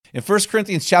In 1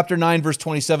 Corinthians chapter 9, verse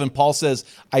 27, Paul says,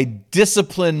 I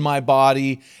discipline my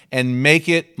body and make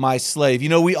it my slave. You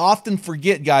know, we often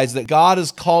forget, guys, that God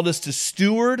has called us to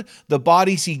steward the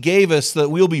bodies he gave us so that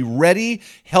we'll be ready,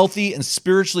 healthy, and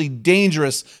spiritually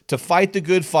dangerous to fight the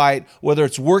good fight, whether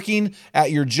it's working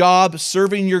at your job,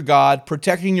 serving your God,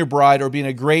 protecting your bride, or being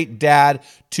a great dad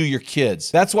to your kids.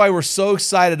 That's why we're so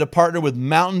excited to partner with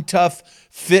Mountain Tough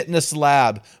Fitness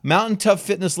Lab. Mountain Tough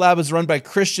Fitness Lab is run by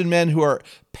Christian men who are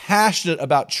passionate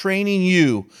about training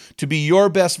you to be your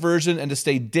best version and to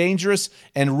stay dangerous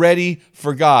and ready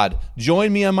for God.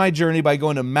 Join me on my journey by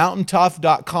going to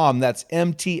mountaintough.com. That's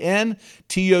MTNTOUGH,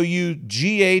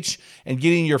 and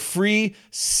getting your free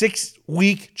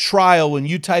 6-week trial when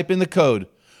you type in the code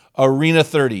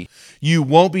ARENA30. You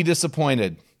won't be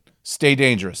disappointed. Stay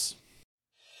dangerous.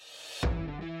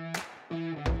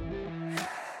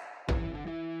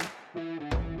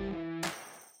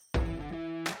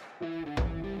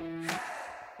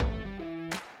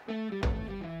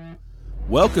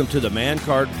 Welcome to the Man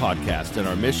Card Podcast and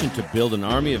our mission to build an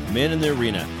army of men in the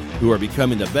arena who are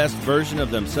becoming the best version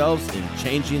of themselves in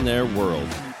changing their world.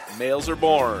 Males are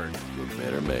born, but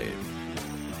men are made.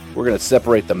 We're going to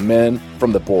separate the men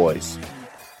from the boys.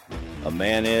 A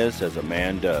man is as a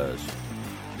man does.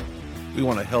 We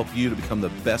want to help you to become the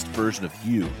best version of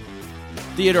you.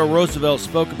 Theodore Roosevelt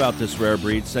spoke about this rare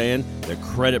breed, saying, the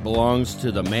credit belongs to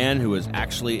the man who is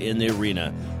actually in the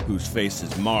arena, whose face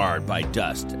is marred by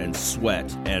dust and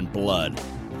sweat and blood.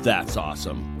 That's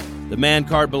awesome. The man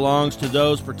card belongs to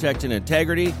those protecting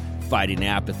integrity, fighting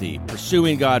apathy,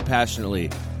 pursuing God passionately,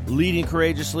 leading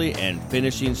courageously, and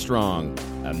finishing strong.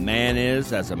 A man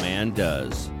is as a man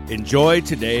does. Enjoy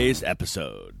today's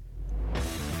episode.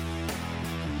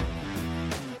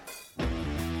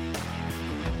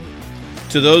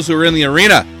 To those who are in the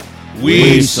arena,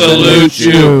 we salute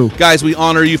you. Guys, we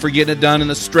honor you for getting it done in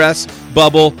the stress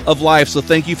bubble of life. So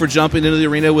thank you for jumping into the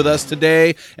arena with us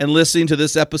today and listening to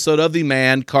this episode of the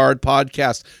Man Card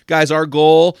Podcast. Guys, our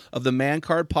goal of the Man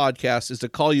Card Podcast is to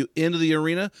call you into the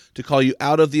arena, to call you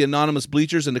out of the anonymous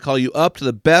bleachers, and to call you up to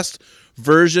the best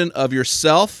version of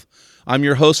yourself. I'm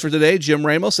your host for today, Jim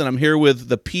Ramos, and I'm here with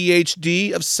the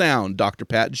PhD of sound, Dr.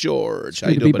 Pat George. How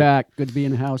you doing, buddy? Good to be back. Good to be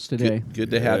in the house today. Good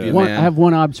to have you, man. man. I have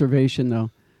one observation, though.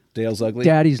 Dale's ugly?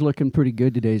 Daddy's looking pretty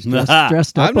good today. He's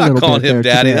dressed up I'm not calling him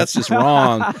Daddy. Today. That's just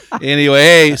wrong. Anyway,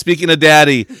 hey, speaking of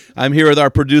Daddy, I'm here with our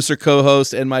producer,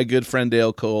 co-host, and my good friend,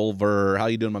 Dale Culver. How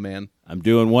you doing, my man? I'm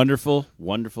doing wonderful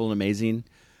and amazing.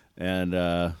 And,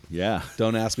 yeah.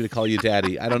 Don't ask me to call you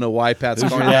Daddy. I don't know why Pat's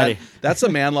Who's calling your you daddy? that. That's a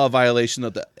man law violation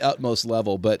at the utmost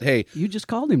level. But, hey. You just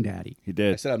called him Daddy. He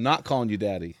did. I said I'm not calling you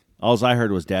Daddy. All I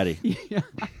heard was Daddy. Yeah.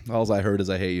 All I heard is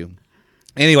I hate you.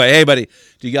 Anyway, hey, buddy,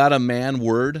 do you got a man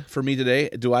word for me today?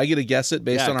 Do I get to guess it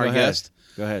based on our guest?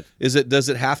 Go ahead. Does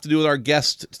it have to do with our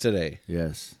guest today?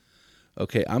 Yes.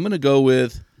 Okay, I'm going to go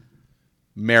with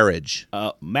marriage.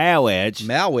 Marriage.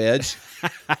 Marriage.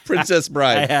 Princess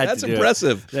Bride. That's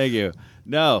impressive. Thank you.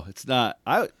 No, it's not.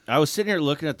 I was sitting here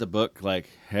looking at the book like,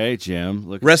 hey, Jim.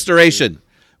 Look. Restoration.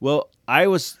 Well, I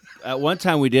was... At one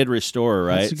time we did Restore,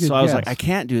 right? That's a good So I was guess. like, I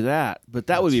can't do that. But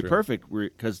that would be true. perfect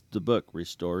because the book,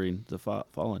 Restoring the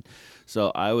Fallen.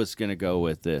 So I was going to go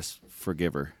with this,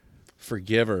 Forgiver.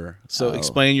 Forgiver. So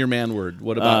explain your man word.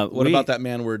 What about that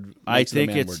man word? I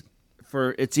think it a man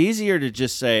word? It's easier to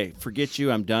just say, forget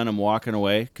you, I'm done, I'm walking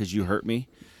away because you hurt me.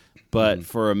 But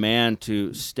for a man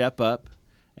to step up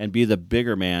and be the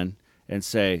bigger man and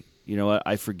say, you know what,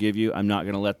 I forgive you. I'm not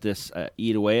going to let this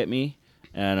eat away at me.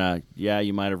 And, yeah,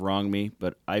 you might have wronged me,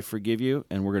 but I forgive you,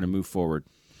 and we're going to move forward.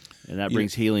 And that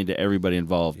brings healing to everybody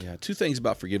involved. Yeah, two things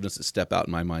about forgiveness that step out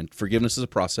in my mind. Forgiveness is a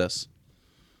process.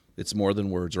 It's more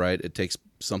than words, right? It takes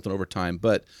something over time.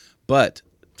 But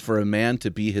for a man to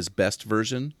be his best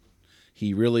version,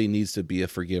 he really needs to be a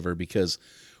forgiver because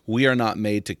we are not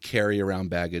made to carry around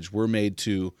baggage. We're made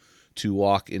to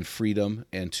walk in freedom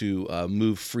and to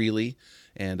move freely.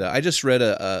 And I just read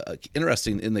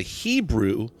interesting in the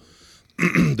Hebrew.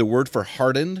 The word for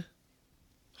hardened.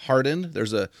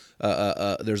 There's a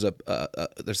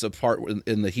part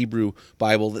in the Hebrew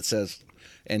Bible that says,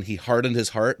 "And he hardened his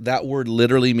heart." That word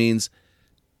literally means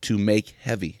to make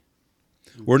heavy.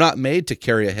 We're not made to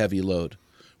carry a heavy load.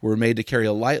 We're made to carry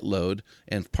a light load,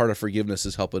 and part of forgiveness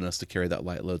is helping us to carry that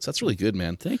light load. So that's really good,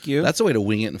 man. Thank you. That's a way to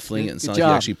wing it and fling it and sound like job.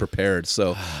 you're actually prepared.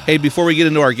 So, hey, before we get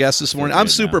into our guest this morning, I'm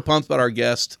super pumped about our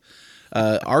guest.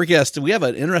 We have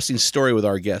an interesting story with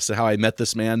our guest and how I met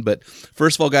this man. But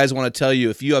first of all, guys, I want to tell you,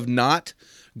 if you have not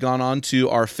gone on to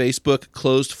our Facebook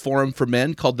closed forum for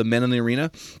men called The Men in the Arena,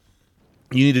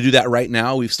 you need to do that right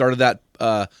now. We've started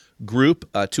that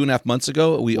group 2.5 months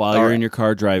ago. While you're in your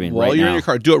car driving, while right you're now. in your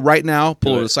car, do it right now.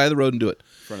 Pull Do to it. the side of the road and do it.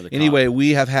 Front of the Anyway, car.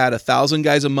 we have had 1,000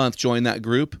 guys a month join that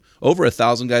group, over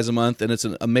 1,000 guys a month, and it's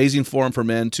an amazing forum for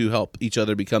men to help each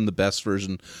other become the best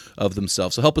version of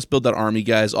themselves. So help us build that army,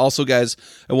 guys. Also, guys,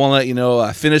 I want to let you know,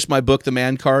 I finished my book, The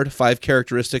Man Card, 5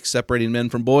 Characteristics Separating Men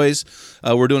from Boys.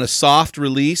 We're doing a soft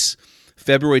release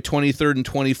February 23rd and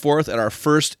 24th at our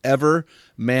first ever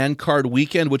Man Card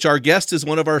weekend, which our guest is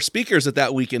one of our speakers at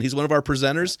that weekend. He's one of our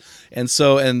presenters. And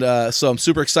so I'm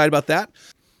super excited about that.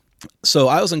 So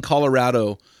I was in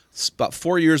Colorado about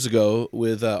 4 years ago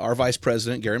with our vice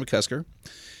president, Gary McCusker.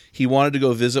 He wanted to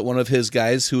go visit one of his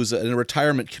guys who was in a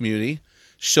retirement community,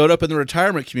 showed up in the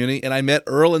retirement community, and I met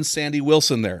Earl and Sandy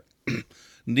Wilson there.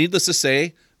 Needless to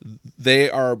say, they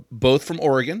are both from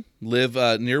Oregon, live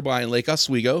nearby in Lake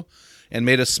Oswego, and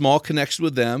made a small connection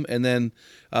with them. And then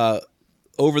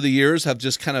over the years have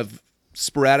just kind of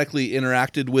sporadically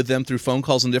interacted with them through phone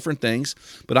calls and different things.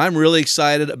 But I'm really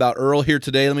excited about Earl here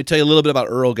today. Let me tell you a little bit about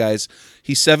Earl, guys.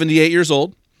 He's 78 years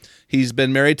old. He's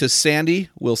been married to Sandy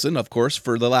Wilson, of course,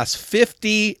 for the last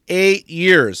 58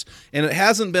 years. And it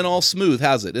hasn't been all smooth,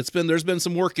 has it? There's been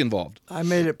some work involved. I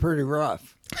made it pretty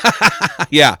rough.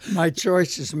 Yeah. My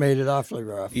choices made it awfully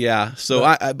rough. Yeah. So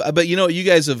but you know, you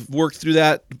guys have worked through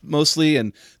that mostly,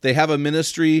 and they have a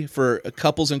ministry for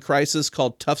couples in crisis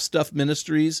called Tough Stuff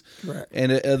Ministries. Correct.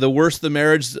 And the worse the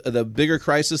marriage, the bigger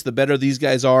crisis, the better these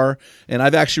guys are. And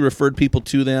I've actually referred people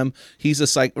to them. He's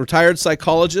a retired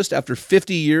psychologist after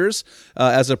 50 years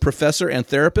as a professor and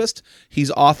therapist.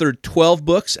 He's authored 12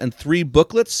 books and 3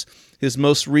 booklets. His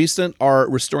most recent are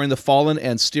Restoring the Fallen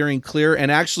and Steering Clear.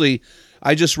 And actually,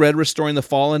 I just read Restoring the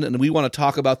Fallen, and we want to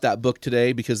talk about that book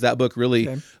today because that book really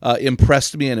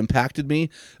impressed me and impacted me.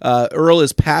 Earl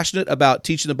is passionate about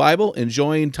teaching the Bible,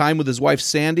 enjoying time with his wife,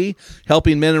 Sandy,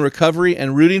 helping men in recovery,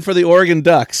 and rooting for the Oregon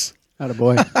Ducks.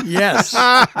 Attaboy. Yes.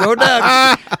 Go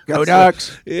Ducks. Go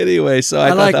Ducks. Anyway, so I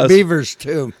thought like that was, beavers,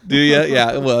 too. Do you?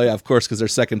 Yeah. Well, yeah, of course, because they're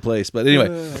second place. But anyway,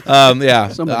 yeah,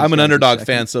 Somebody's I'm an gotta be underdog second.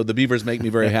 fan, so the Beavers make me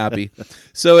very happy.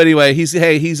 So anyway, he's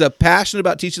passionate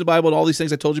about teaching the Bible and all these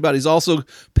things I told you about. He's also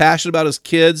passionate about his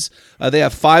kids. They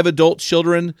have 5 adult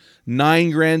children,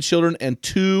 9 grandchildren, and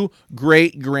 2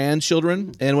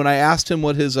 great-grandchildren. And when I asked him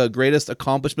what his greatest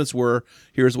accomplishments were,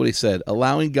 here's what he said: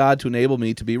 allowing God to enable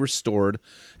me to be restored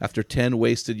after 10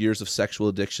 wasted years of sexual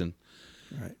addiction.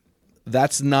 Right.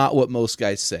 That's not what most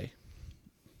guys say.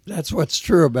 That's what's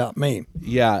true about me.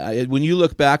 Yeah, when you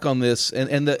look back on this,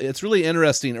 it's really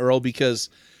interesting, Earl, because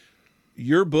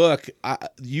your book,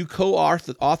 you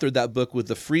co-authored that book with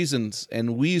the Friesens,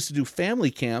 and we used to do family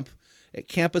camp at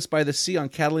Campus by the Sea on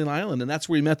Catalina Island, and that's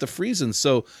where we met the Friesens.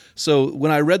 So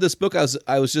when I read this book,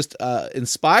 I was just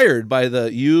inspired by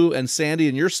you and Sandy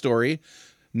and your story,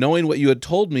 knowing what you had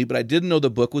told me, but I didn't know the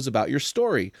book was about your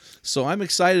story. So I'm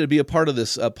excited to be a part of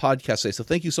this podcast today. So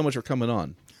thank you so much for coming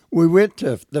on. We went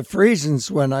to the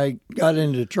Friesens when I got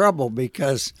into trouble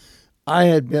because I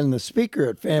had been the speaker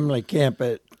at family camp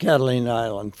at Catalina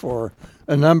Island for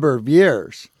a number of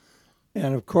years.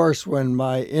 And of course, when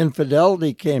my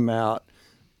infidelity came out,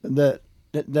 that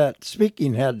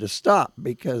speaking had to stop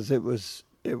because it was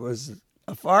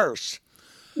a farce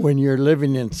when you're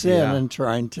living in sin and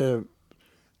trying to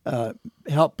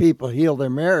help people heal their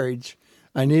marriage.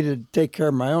 I needed to take care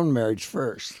of my own marriage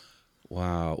first.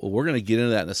 Wow. Well, we're going to get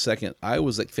into that in a second. I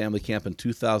was at family camp in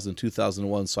 2000,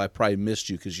 2001, so I probably missed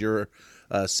you because your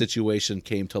situation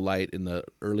came to light in the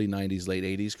early 90s, late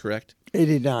 80s, correct?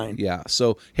 89. Yeah.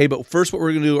 So, hey, but first what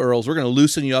we're going to do, Earl, is we're going to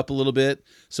loosen you up a little bit.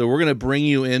 So we're going to bring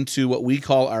you into what we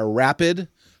call our rapid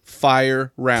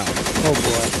fire round. Oh,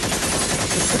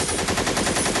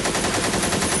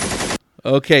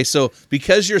 boy. Okay, so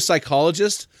because you're a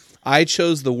psychologist, I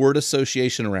chose the word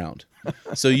association round.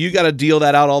 So you got to deal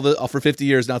that out for 50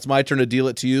 years. Now it's my turn to deal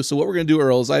it to you. So what we're going to do,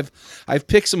 Earl, is I've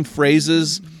picked some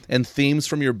phrases and themes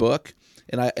from your book,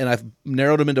 and I've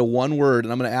narrowed them into one word,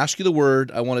 and I'm going to ask you the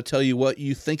word. I want to tell you what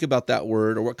you think about that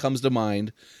word or what comes to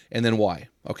mind, and then why.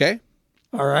 Okay?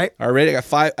 All right. All right.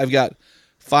 I've got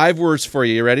 5 words for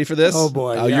you. You ready for this? Oh,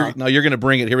 boy, You're going to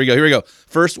bring it. Here we go.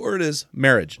 First word is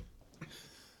marriage.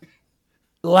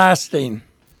 Lasting.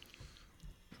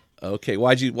 Okay.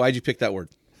 Why'd you pick that word?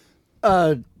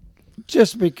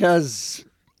 Just because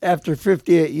after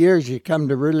 58 years, you come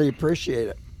to really appreciate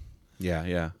it.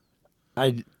 Yeah.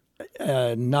 I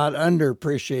not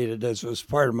underappreciated as was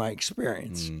part of my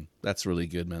experience. That's really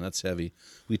good, man. That's heavy.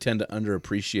 We tend to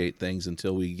underappreciate things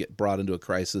until we get brought into a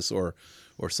crisis or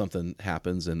something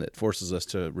happens, and it forces us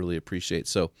to really appreciate.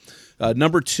 So,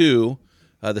 number 2,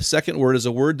 the second word is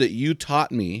a word that you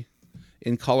taught me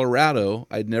in Colorado.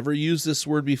 I'd never used this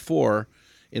word before,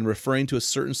 in referring to a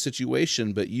certain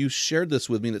situation, but you shared this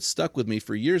with me and it stuck with me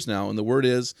for years now. And the word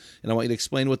is, and I want you to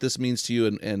explain what this means to you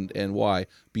and why,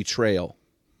 betrayal.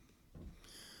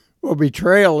 Well,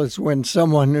 betrayal is when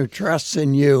someone who trusts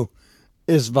in you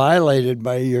is violated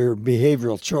by your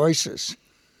behavioral choices.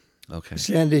 Okay.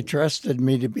 Sandy trusted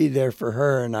me to be there for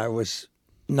her, and I was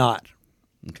not.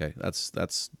 Okay, that's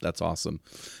awesome.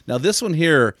 Now this one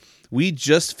here, we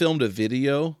just filmed a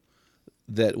video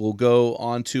that will go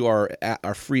onto our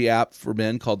free app for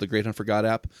men called the Great Hunt for God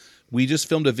app. We just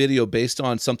filmed a video based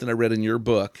on something I read in your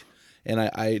book,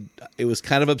 and it was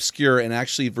kind of obscure. And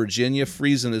actually, Virginia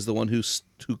Friesen is the one who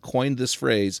coined this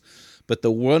phrase. But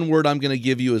the one word I'm going to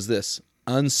give you is this: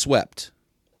 unswept.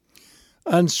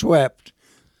 Unswept.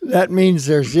 That means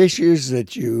there's issues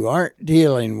that you aren't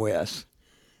dealing with.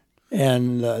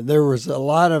 And there was a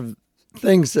lot of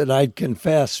things that I'd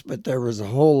confess, but there was a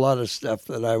whole lot of stuff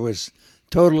that I was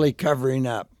totally covering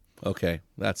up. Okay,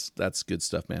 that's good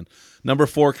stuff, man. Number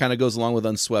 4 kind of goes along with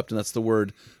unswept, and that's the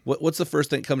word. What's the first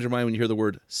thing that comes to your mind when you hear the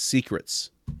word secrets?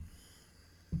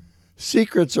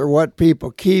 Secrets are what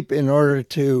people keep in order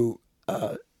to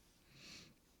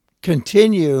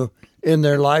continue in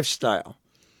their lifestyle.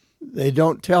 They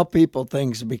don't tell people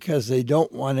things because they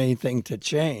don't want anything to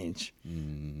change.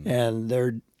 And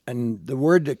the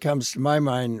word that comes to my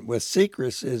mind with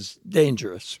secrets is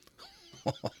dangerous.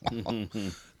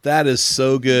 That is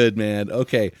so good, man.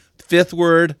 Okay, 5th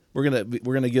word, we're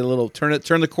gonna get a little turn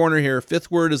the corner here.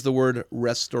 5th word is the word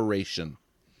restoration.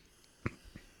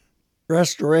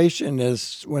 Restoration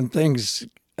is when things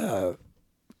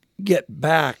get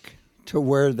back to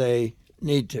where they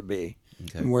need to be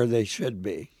and where they should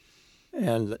be.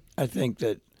 And I think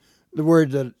that the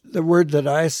word that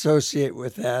I associate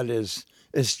with that is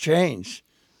change,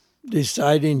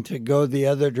 deciding to go the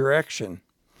other direction.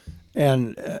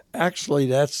 And actually,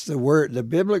 that's the word. The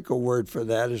biblical word for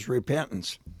that is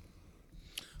repentance.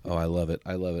 Oh, I love it.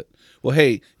 I love it. Well,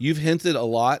 hey, you've hinted a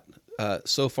lot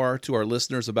so far to our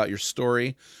listeners about your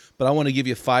story, but I want to give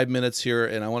you 5 minutes here,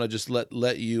 and I want to just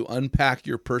let you unpack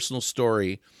your personal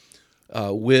story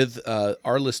with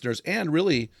our listeners, and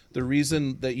really the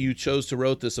reason that you chose to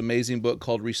write this amazing book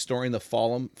called Restoring the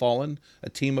Fallen, a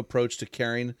team approach to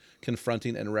caring,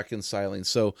 confronting, and reconciling.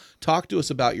 So talk to us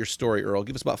about your story, Earl.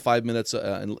 Give us about 5 minutes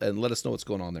and let us know what's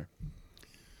going on there.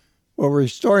 Well,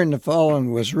 Restoring the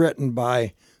Fallen was written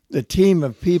by the team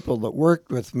of people that worked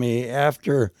with me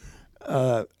after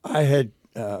I had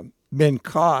been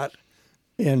caught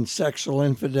in sexual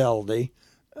infidelity.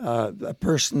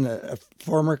 A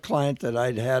former client that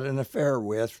I'd had an affair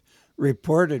with,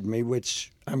 reported me,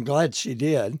 which I'm glad she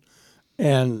did.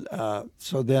 And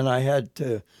so then I had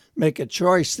to make a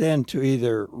choice then to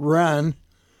either run.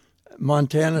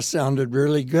 Montana sounded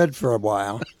really good for a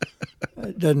while.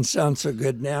 It doesn't sound so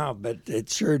good now, but it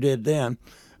sure did then.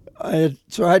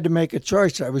 So I had to make a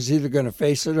choice. I was either going to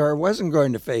face it or I wasn't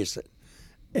going to face it.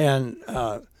 And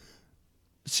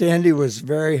Sandy was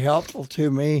very helpful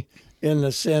to me in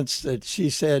the sense that she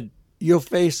said, you'll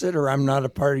face it or I'm not a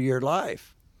part of your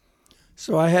life.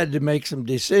 So I had to make some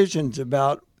decisions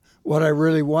about what I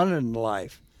really wanted in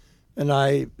life. And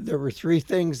there were 3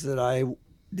 things that I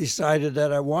decided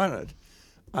that I wanted.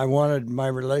 I wanted my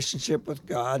relationship with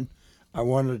God. I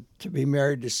wanted to be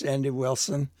married to Sandy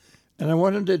Wilson. And I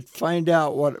wanted to find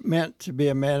out what it meant to be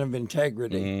a man of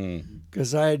integrity.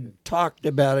 Because I had talked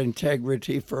about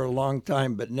integrity for a long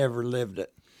time but never lived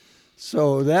it.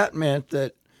 So that meant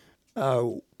that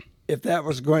if that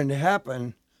was going to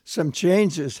happen, some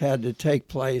changes had to take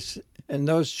place, and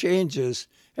those changes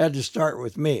had to start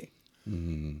with me.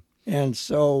 Mm-hmm. And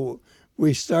so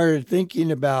we started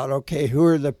thinking about, okay, who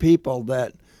are the people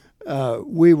that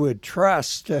we would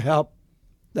trust to help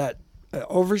that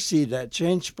oversee that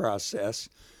change process?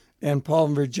 And Paul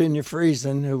and Virginia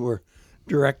Friesen, who were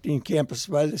directing Campus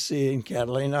by the Sea in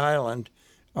Catalina Island,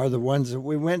 are the ones that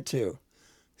we went to.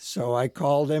 So I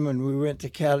called him, and we went to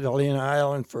Catalina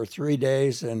Island for 3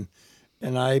 days, and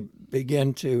I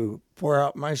began to pour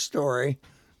out my story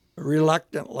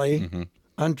reluctantly,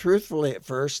 untruthfully at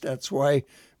first. That's why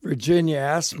Virginia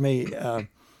asked me,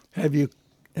 have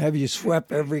you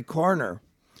swept every corner?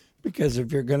 Because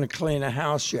if you're going to clean a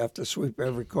house, you have to sweep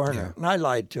every corner. Yeah. And I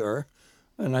lied to her,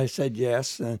 and I said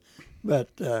yes.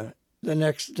 But the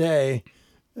next day,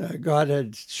 God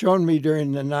had shown me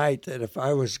during the night that if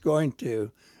I was going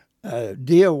to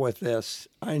deal with this,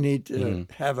 I need to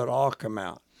have it all come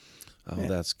out. Oh,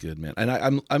 that's good, man.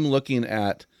 And I'm looking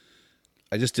at,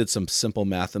 I just did some simple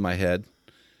math in my head.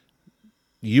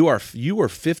 You were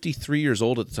 53 years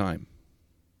old at the time.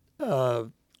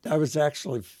 I was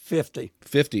actually 50.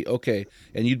 50, okay.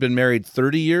 And you'd been married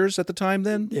 30 years at the time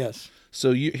then? Yes.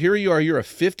 So here you are, you're a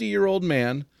 50-year-old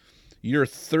man. You're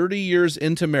 30 years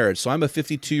into marriage. So I'm a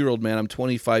 52-year-old man. I'm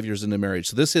 25 years into marriage.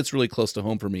 So this hits really close to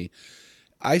home for me.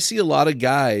 I see a lot of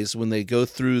guys when they go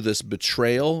through this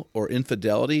betrayal or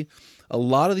infidelity, a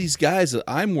lot of these guys that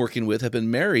I'm working with have been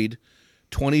married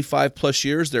 25 plus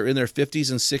years. They're in their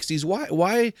 50s and 60s.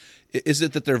 Why is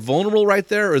it that they're vulnerable right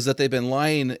there, or is that they've been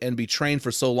lying and betraying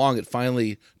for so long it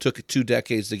finally took 2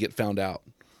 decades to get found out?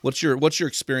 What's your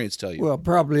experience tell you? Well,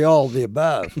 probably all of the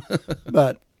above.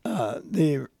 But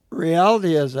the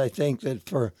reality is, I think that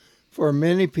for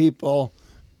many people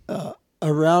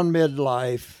around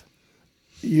midlife,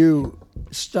 you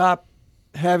stop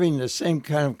having the same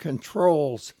kind of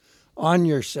controls on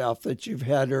yourself that you've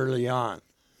had early on.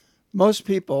 Most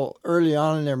people early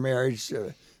on in their marriage,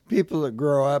 people that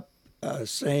grow up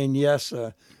saying, yes,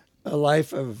 a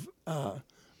life of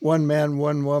one man,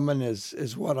 one woman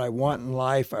is what I want in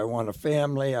life. I want a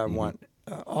family. I want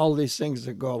all these things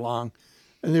that go along.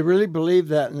 And they really believe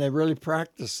that, and they really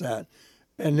practice that.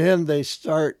 And then they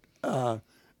start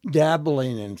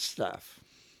dabbling in stuff.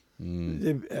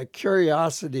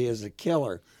 Curiosity is a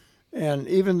killer. And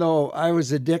even though I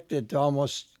was addicted to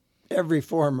almost every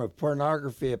form of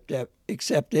pornography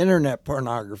except internet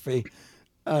pornography,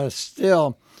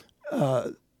 still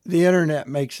the internet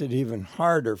makes it even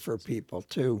harder for people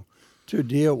to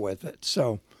deal with it.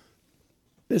 So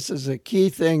this is a key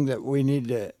thing that we need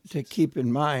to keep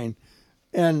in mind.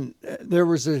 And there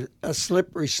was a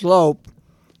slippery slope.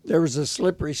 There was a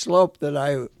slippery slope that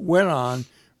I went on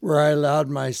where I allowed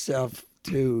myself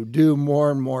to do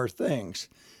more and more things.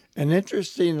 And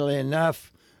interestingly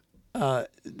enough,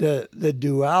 the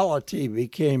duality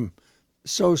became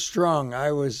so strong.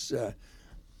 I was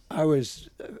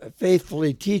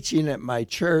faithfully teaching at my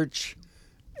church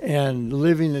and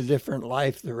living a different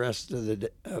life the rest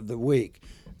of the week.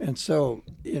 And so,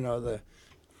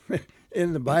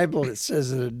 in the Bible it says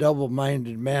that a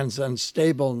double-minded man's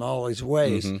unstable in all his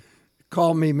ways. Mm-hmm.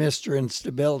 Call me Mr.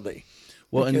 Instability.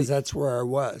 Well, because that's where I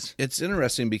was. It's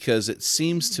interesting because it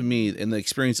seems to me, in the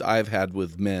experience I've had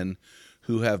with men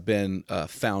who have been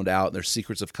found out, and their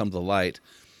secrets have come to light,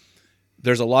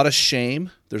 there's a lot of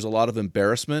shame, there's a lot of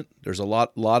embarrassment, there's a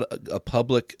lot of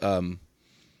public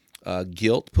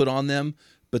guilt put on them,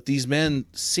 but these men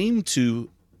seem to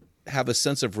have a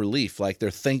sense of relief, like they're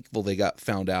thankful they got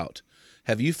found out.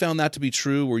 Have you found that to be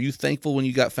true? Were you thankful when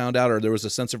you got found out, or there was a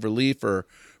sense of relief, or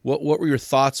what were your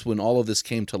thoughts when all of this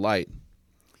came to light?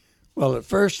 Well, at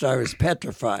first I was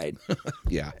petrified.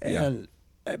 Yeah. And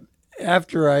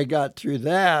after I got through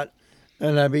that,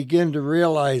 and I began to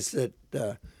realize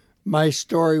that my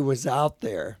story was out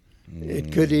there,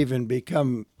 it could even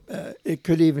become, it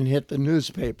could even hit the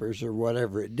newspapers or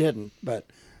whatever. It didn't, but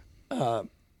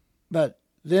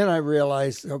then I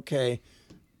realized, okay,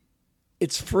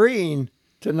 it's freeing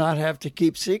to not have to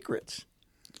keep secrets.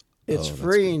 It's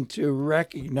freeing to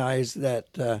recognize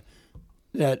that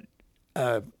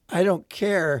I don't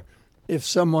care if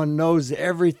someone knows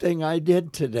everything I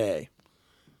did today.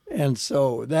 And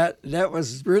so that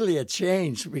was really a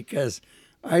change, because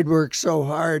I'd worked so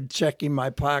hard checking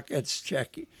my pockets,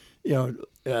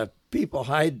 people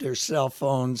hide their cell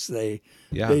phones, they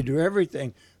do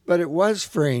everything. But it was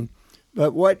freeing.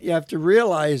 But what you have to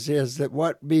realize is that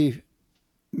what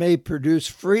may produce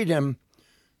freedom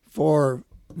for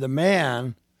the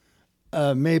man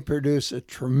may produce a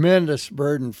tremendous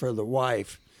burden for the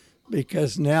wife,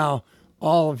 because now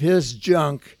all of his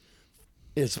junk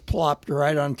is plopped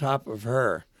right on top of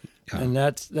her. Yeah. And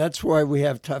that's why we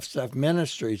have Tough Stuff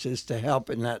Ministries, is to help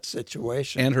in that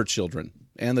situation. And her children.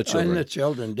 And the children. And the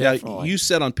children, definitely. Yeah, you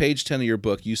said on page 10 of your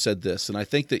book, you said this, and I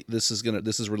think that this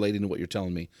is relating to what you're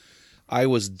telling me. I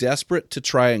was desperate to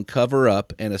try and cover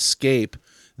up and escape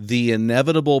the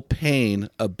inevitable pain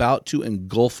about to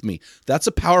engulf me. That's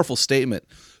a powerful statement.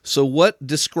 So what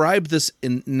described this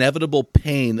inevitable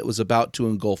pain that was about to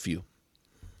engulf you?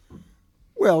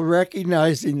 Well,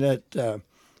 recognizing that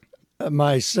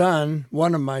my son,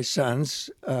 one of my sons,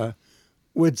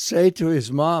 would say to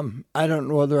his mom, I don't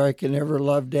know whether I can ever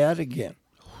love Dad again.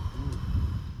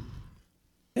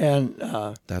 And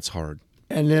that's hard.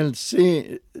 And then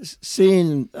seeing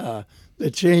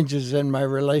the changes in my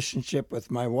relationship with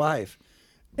my wife,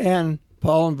 and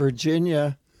Paul and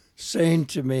Virginia saying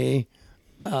to me,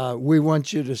 we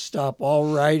want you to stop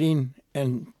all writing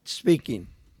and speaking.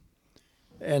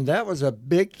 And that was a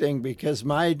big thing, because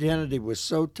my identity was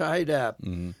so tied up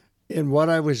in what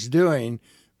I was doing,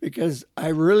 because I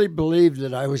really believed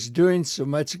that I was doing so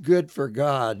much good for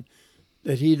God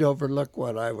that he'd overlook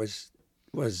what I was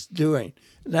was doing.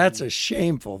 That's a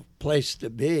shameful place to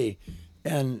be.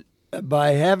 And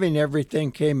by having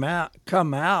everything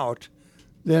come out,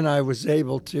 then I was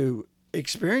able to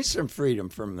experience some freedom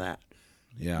from that.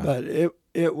 Yeah. But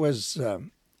it was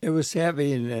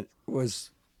heavy, and it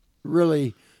was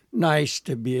really nice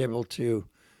to be able to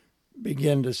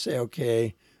begin to say,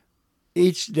 okay,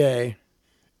 each day,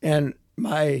 and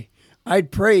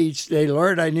I'd pray each day,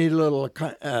 Lord, I need a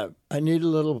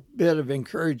little bit of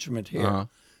encouragement here,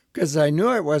 because I knew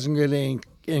I wasn't getting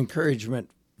encouragement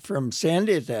from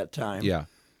Sandy at that time. Yeah.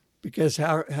 Because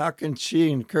how can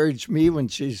she encourage me when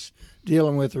she's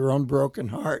dealing with her own broken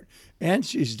heart, and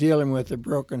she's dealing with the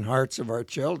broken hearts of our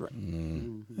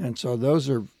children? And so those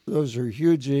are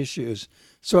huge issues.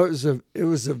 So it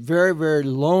was a very, very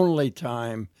lonely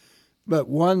time, but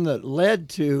one that led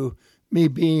to me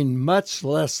being much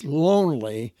less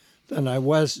lonely than I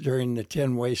was during the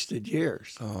 10 wasted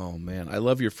years. Oh, man. I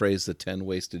love your phrase, the 10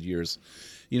 wasted years.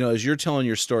 You know, as you're telling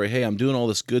your story, hey, I'm doing all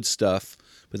this good stuff,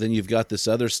 but then you've got this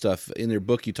other stuff. In your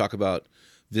book, you talk about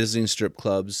visiting strip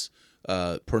clubs,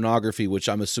 pornography, which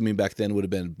I'm assuming back then would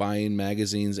have been buying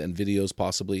magazines and videos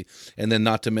possibly, and then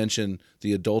not to mention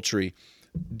the adultery.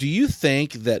 Do you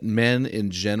think that men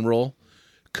in general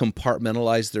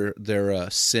compartmentalize their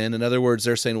sin? In other words,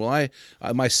 they're saying, well,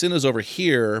 my sin is over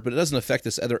here, but it doesn't affect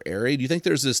this other area. Do you think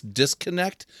there's this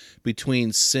disconnect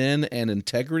between sin and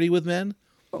integrity with men?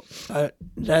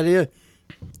 That is,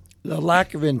 the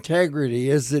lack of integrity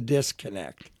is the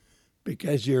disconnect,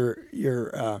 because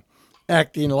you're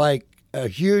acting like a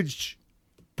huge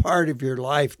part of your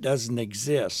life doesn't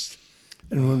exist.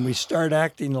 And when we start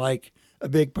acting like a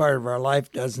big part of our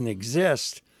life doesn't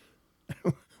exist,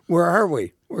 where are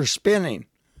we? We're spinning.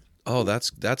 Oh,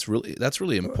 that's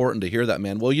really important to hear that,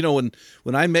 man. Well, you know,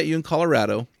 when I met you in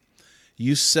Colorado,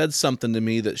 you said something to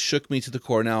me that shook me to the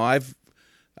core. Now, I've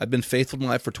been faithful in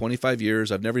life for 25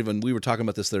 years. I've never even, we were talking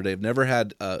about this the other day, I've never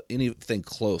had anything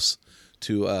close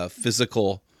to a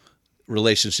physical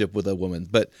relationship with a woman,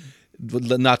 but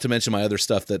not to mention my other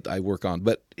stuff that I work on.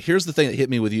 But here's the thing that hit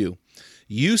me with you.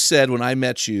 You said when I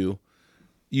met you,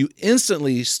 you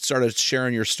instantly started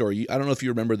sharing your story. I don't know if you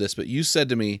remember this, but you said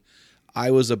to me,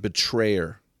 I was a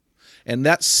betrayer. And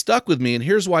that stuck with me. And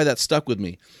here's why that stuck with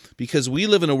me. Because we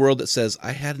live in a world that says,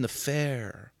 I had an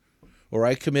affair, or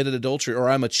I committed adultery, or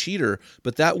I'm a cheater.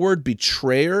 But that word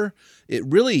betrayer, it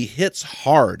really hits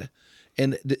hard.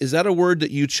 And is that a word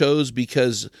that you chose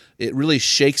because it really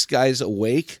shakes guys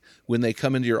awake when they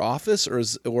come into your office, or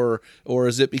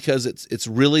is it because it's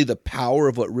really the power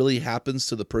of what really happens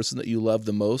to the person that you love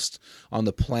the most on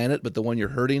the planet, but the one you're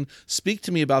hurting? Speak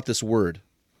to me about this word.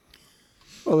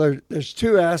 Well, there's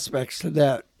two aspects to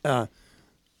that.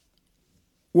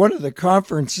 One of the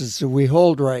conferences that we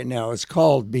hold right now is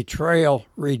called Betrayal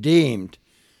Redeemed,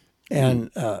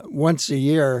 and once a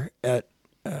year at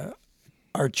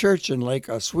our church in Lake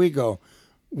Oswego,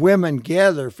 women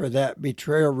gather for that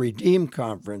Betrayal Redeemed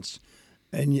conference.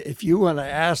 And if you want to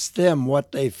ask them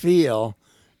what they feel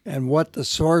and what the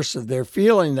source of their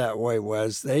feeling that way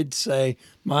was, they'd say,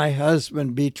 my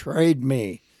husband betrayed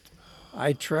me.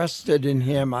 I trusted in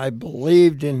him. I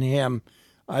believed in him.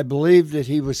 I believed that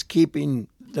he was keeping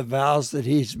the vows that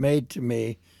he's made to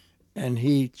me, and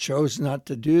he chose not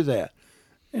to do that.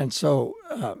 And so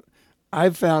I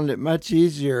found it much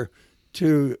easier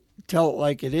to tell it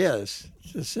like it is,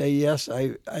 to say, yes,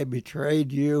 I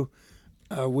betrayed you.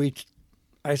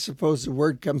 I suppose the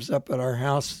word comes up at our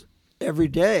house every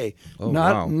day,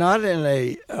 not in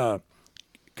a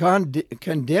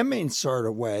condemning sort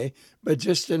of way, but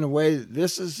just in a way that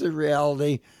this is the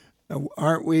reality.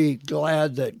 Aren't we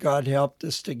glad that God helped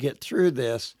us to get through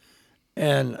this?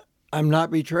 And I'm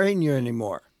not betraying you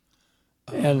anymore.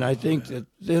 And I think that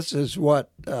this is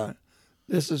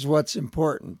what's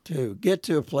important, to get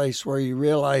to a place where you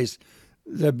realize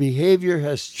the behavior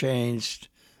has changed,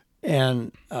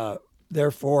 and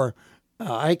therefore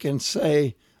I can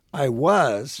say I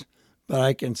was, but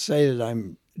I can say that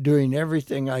I'm doing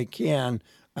everything I can.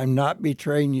 I'm not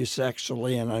betraying you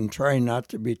sexually, and I'm trying not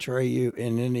to betray you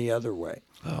in any other way.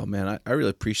 Oh, man, I really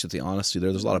appreciate the honesty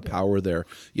there. There's a lot of power there.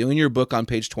 You know, in your book on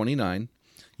page 29,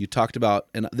 you talked about,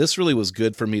 and this really was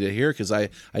good for me to hear because I'd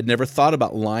never thought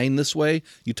about lying this way.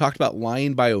 You talked about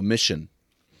lying by omission.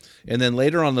 And then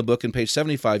later on in the book, in page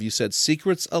 75, you said,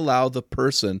 secrets allow the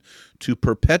person to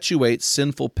perpetuate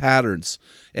sinful patterns.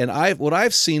 And what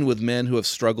I've seen with men who have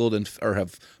struggled or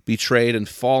have betrayed and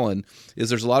fallen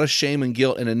is there's a lot of shame and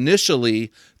guilt. And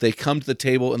initially, they come to the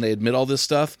table and they admit all this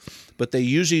stuff, but they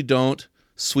usually don't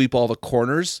sweep all the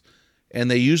corners. and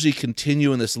they usually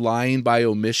continue in this lying by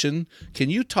omission. Can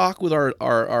you talk with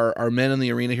our men in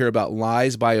the arena here about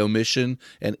lies by omission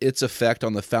and its effect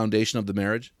on the foundation of the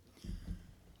marriage?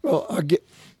 Well,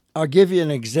 I'll give you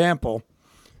an example.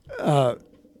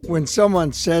 When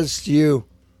someone says to you,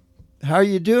 "How are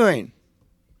you doing?"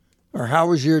 or "How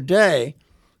was your day?"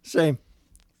 say,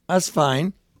 "That's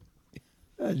fine."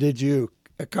 "Did you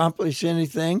accomplish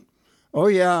anything?" "Oh,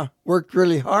 yeah, worked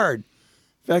really hard.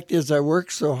 Fact is, I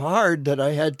worked so hard that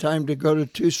I had time to go to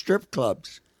 2 strip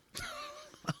clubs."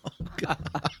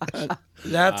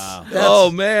 That's Oh,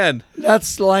 man.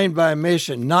 that's lying by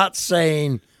omission, not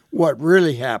saying what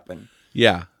really happened,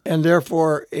 Yeah. and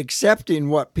therefore accepting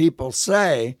what people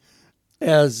say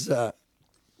as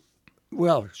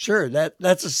well. Sure,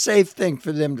 that's a safe thing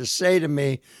for them to say to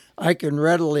me. I can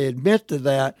readily admit to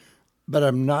that, but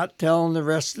I'm not telling the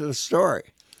rest of the story.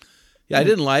 Yeah, I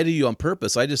didn't lie to you on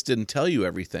purpose. I just didn't tell you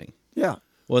everything. Yeah.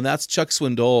 Well, and that's Chuck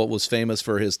Swindoll was famous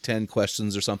for his 10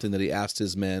 questions or something that he asked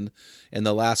his men. And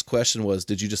the last question was,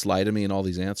 "Did you just lie to me?" in all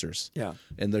these answers. Yeah.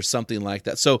 And there's something like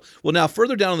that. So, well, now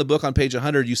further down in the book on page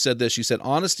 100, you said this. You said,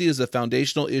 "Honesty is a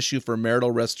foundational issue for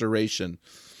marital restoration."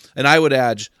 And I would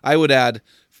add,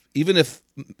 even if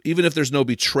there's no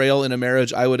betrayal in a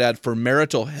marriage, I would add for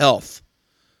marital health,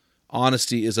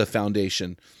 honesty is a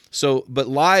foundation. So, but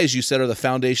lies, you said, are the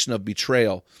foundation of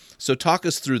betrayal. So talk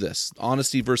us through this,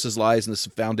 honesty versus lies and this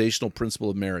foundational principle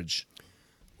of marriage.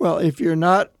 Well, if you're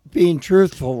not being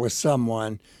truthful with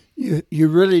someone, you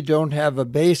really don't have a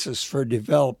basis for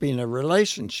developing a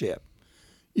relationship.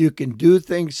 You can do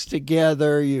things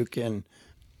together. You can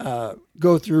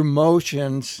go through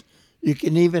motions. You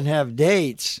can even have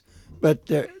dates, but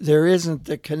there isn't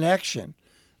the connection.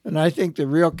 And I think the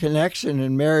real connection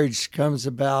in marriage comes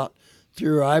about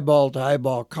through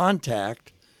eyeball-to-eyeball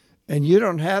contact, and you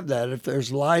don't have that if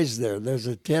there's lies there. There's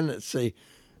a tendency.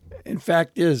 In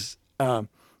fact,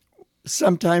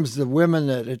 sometimes the women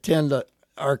that attend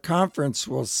our conference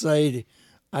will say,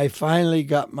 "I finally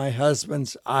got my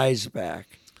husband's eyes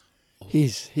back. He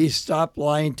stopped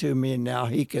lying to me, and now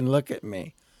he can look at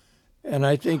me." And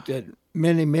I think that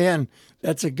many men,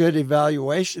 that's a good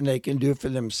evaluation they can do for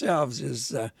themselves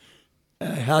is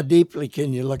how deeply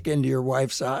can you look into your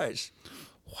wife's eyes?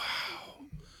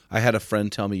 I had a friend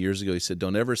tell me years ago, he said,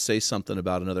 "Don't ever say something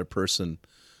about another person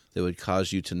that would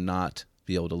cause you to not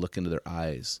be able to look into their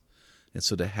eyes." And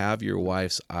so to have your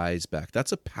wife's eyes back,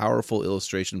 that's a powerful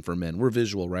illustration for men. We're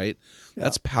visual, right? Yeah.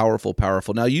 That's powerful,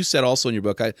 powerful. Now, you said also in your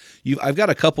book, I've got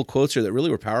a couple quotes here that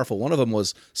really were powerful. One of them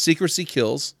was, "Secrecy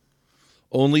kills,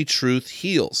 only truth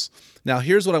heals." Now,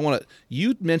 here's what I want to.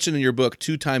 You mentioned in your book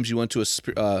 2 times you went to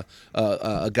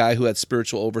a guy who had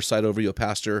spiritual oversight over you, a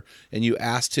pastor, and you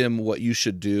asked him what you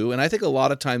should do. And I think a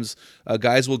lot of times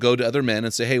guys will go to other men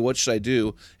and say, "Hey, what should I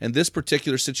do?" In this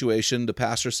particular situation, the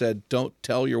pastor said, "Don't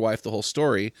tell your wife the whole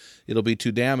story. It'll be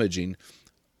too damaging."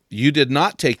 You did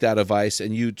not take that advice,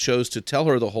 and you chose to tell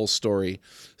her the whole story.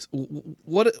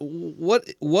 What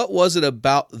was it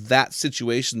about that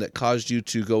situation that caused you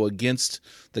to go against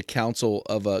the counsel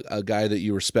of a guy that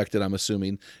you respected, I'm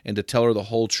assuming, and to tell her the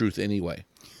whole truth anyway?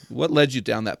 What led you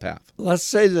down that path? Let's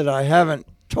say that I haven't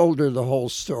told her the whole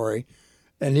story,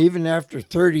 and even after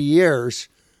 30 years,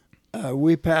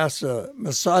 we pass a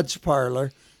massage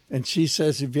parlor, and she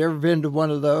says, "Have you ever been to one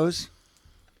of those?"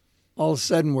 All of a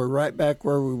sudden, we're right back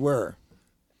where we were.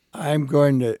 I'm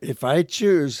going to, if I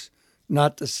choose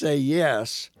not to say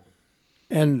yes,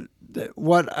 and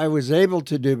what I was able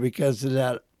to do because of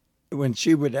that, when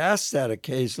she would ask that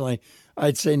occasionally,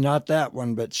 I'd say, "Not that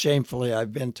one, but shamefully,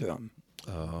 I've been to them."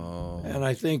 Oh. And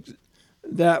I think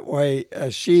that way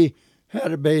she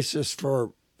had a basis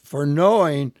for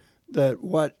knowing that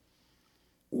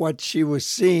what she was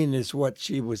seeing is what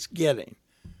she was getting.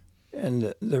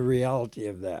 And the reality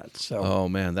of that. So, oh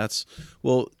man,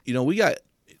 we got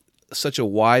such a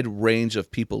wide range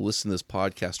of people listening to this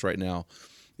podcast right now.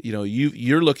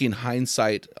 You're looking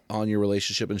hindsight on your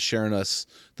relationship and sharing us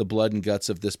the blood and guts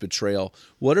of this betrayal.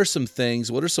 What are some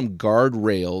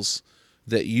guardrails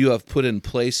that you have put in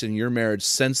place in your marriage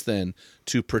since then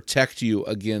to protect you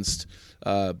against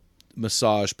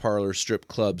massage parlors, strip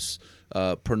clubs,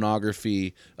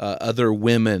 pornography, other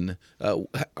women?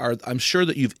 I'm sure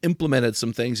that you've implemented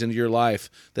some things into your life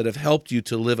that have helped you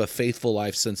to live a faithful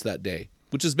life since that day,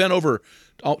 which has been over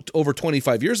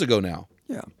 25 years ago now.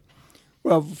 Yeah.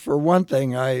 Well, for one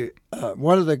thing,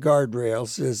 one of the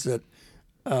guardrails is that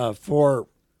for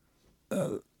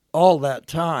all that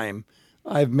time,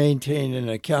 I've maintained an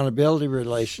accountability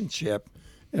relationship,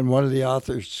 and one of the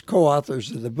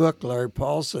co-authors of the book, Larry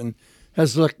Paulson,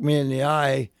 has looked me in the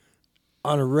eye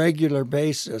on a regular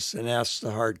basis and asked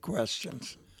the hard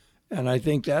questions. and I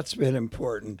think that's been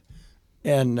important.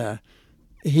 And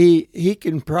he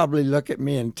can probably look at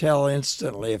me and tell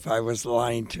instantly if I was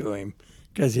lying to him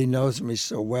because he knows me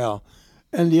so well.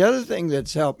 And the other thing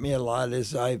that's helped me a lot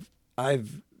is I've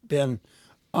been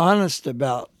honest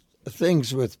about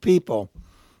things with people.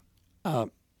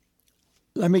 Let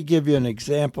me give you an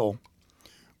example.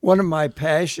 One of my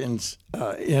passions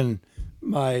in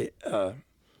my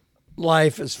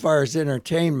life as far as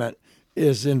entertainment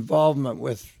is involvement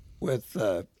with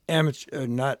amateur,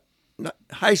 not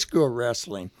high school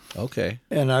wrestling. Okay.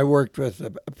 And I worked with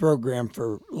a program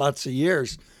for lots of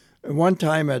years. And one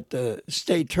time at the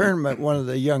state tournament, one of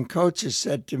the young coaches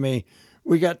said to me,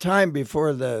 "We got time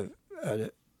before the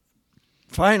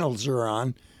finals are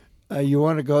on. You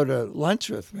want to go to lunch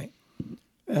with me?"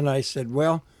 And I said,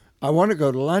 "Well, I want to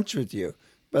go to lunch with you."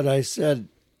 But I said,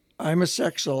 "I'm a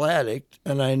sexual addict,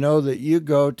 and I know that you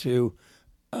go to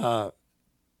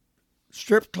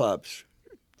strip clubs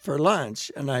for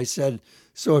lunch." And I said,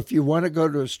 "So if you want to go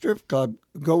to a strip club,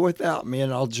 go without me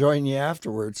and I'll join you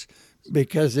afterwards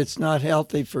because it's not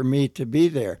healthy for me to be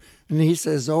there." And he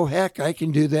says, "Oh, heck, I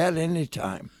can do that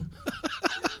anytime."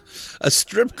 A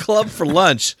strip club for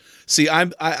lunch. See,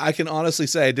 I can honestly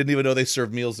say I didn't even know they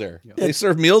served meals there. They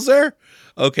serve meals there?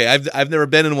 Okay, I've never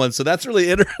been in one, so that's really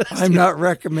interesting. I'm not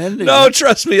recommending No, it.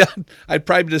 trust me, I'd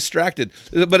probably be distracted.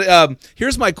 But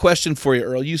here's my question for you,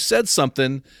 Earl. You said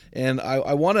something, and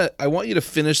I want you to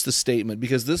finish the statement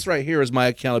because this right here is my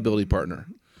accountability partner.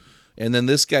 And then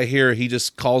this guy here, he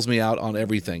just calls me out on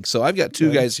everything. So I've got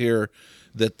two guys here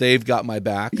that they've got my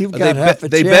back. You've got half a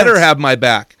they chance. better have my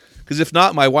back because if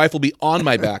not, my wife will be on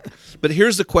my back. But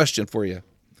here's the question for you.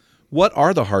 What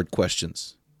are the hard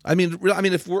questions? I mean,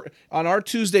 if we're on our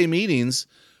Tuesday meetings,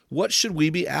 what should we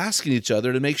be asking each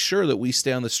other to make sure that we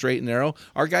stay on the straight and narrow?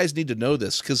 Our guys need to know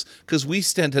this because we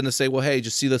tend to say, well, hey, did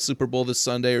you see the Super Bowl this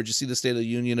Sunday, or did you see the State of the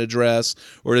Union address,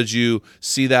 or did you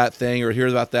see that thing or hear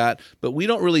about that? But we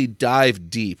don't really dive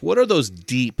deep. What are those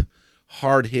deep,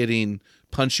 hard-hitting,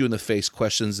 punch-you-in-the-face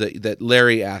questions that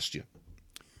Larry asked you?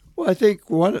 Well, I think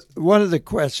one of the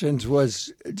questions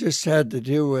just had to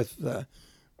do with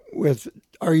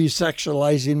are you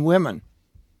sexualizing women?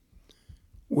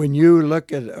 When you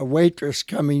look at a waitress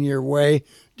coming your way,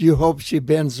 do you hope she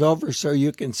bends over so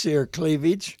you can see her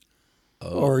cleavage?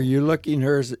 Or are you looking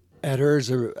at her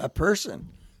as a person,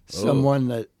 someone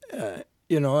that,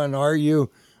 and are you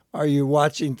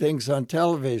watching things on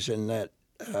television that,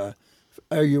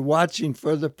 are you watching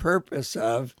for the purpose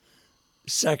of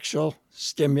sexual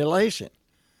stimulation?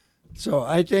 So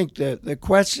I think that the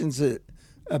questions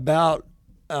about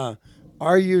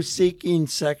are you seeking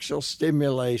sexual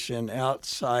stimulation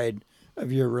outside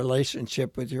of your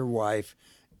relationship with your wife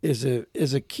is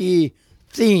a key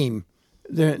theme.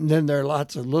 Then there are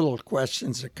lots of little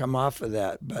questions that come off of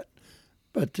that,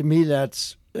 but to me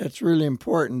that's really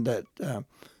important. That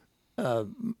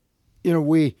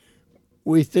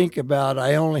we think about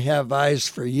I only have eyes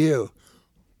for you.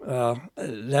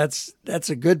 That's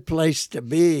a good place to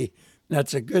be.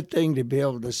 That's a good thing to be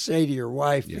able to say to your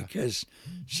wife because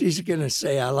she's going to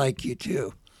say, "I like you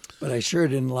too, but I sure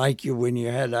didn't like you when you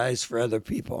had eyes for other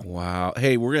people." Wow.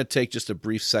 Hey, we're going to take just a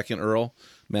brief second, Earl.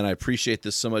 Man, I appreciate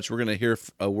this so much. We're going to hear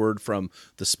a word from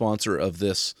the sponsor of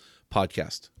this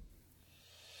podcast.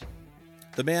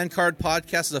 The Man Card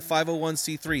Podcast is a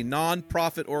 501c3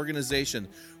 nonprofit organization.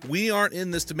 We aren't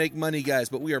in this to make money, guys,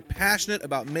 but we are passionate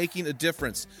about making a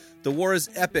difference. The war is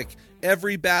epic.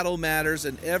 Every battle matters,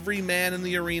 and every man in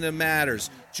the arena matters.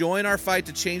 Join our fight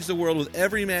to change the world with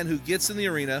every man who gets in the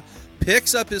arena,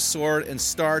 picks up his sword, and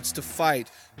starts to fight.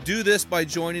 Do this by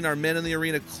joining our Men in the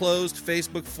Arena closed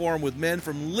Facebook forum with men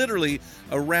from literally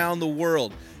around the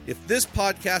world. If this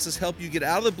podcast has helped you get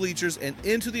out of the bleachers and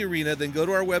into the arena, then go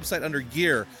to our website under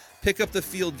Gear. Pick up the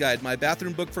Field Guide, my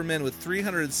bathroom book for men with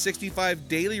 365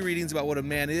 daily readings about what a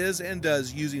man is and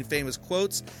does using famous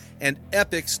quotes and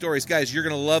epic stories. Guys, you're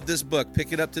going to love this book.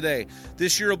 Pick it up today.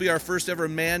 This year will be our first ever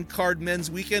Man Card Men's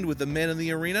Weekend with the Men in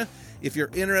the Arena. If you're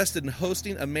interested in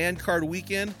hosting a Man Card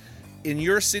Weekend in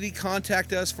your city,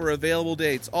 contact us for available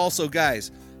dates. Also, guys,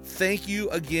 thank you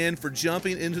again for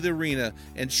jumping into the arena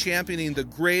and championing the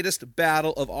greatest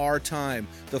battle of our time,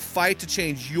 the fight to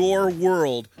change your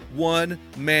world one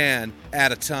man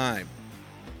at a time.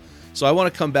 So I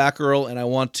want to come back, Earl, and I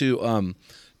want to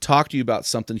talk to you about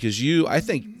something because I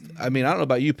don't know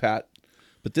about you, Pat,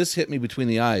 but this hit me between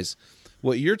the eyes.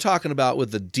 What you're talking about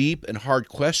with the deep and hard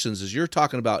questions is you're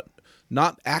talking about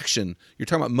not action, you're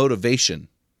talking about motivation.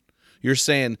 You're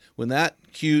saying when that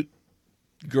cute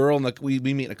girl we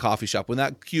meet in a coffee shop. When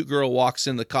that cute girl walks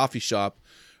in the coffee shop,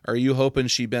 Are you hoping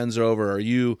she bends over? Are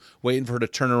you waiting for her to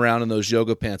turn around in those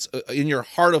yoga pants? In your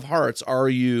heart of hearts, are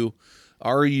you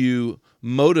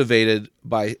motivated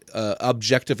by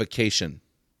objectification?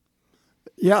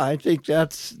 Yeah, I think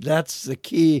that's the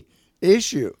key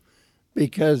issue,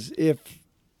 because if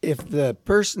the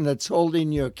person that's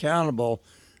holding you accountable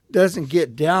doesn't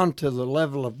get down to the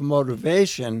level of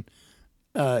motivation,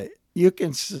 you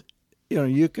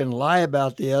can lie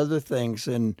about the other things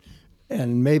and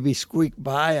maybe squeak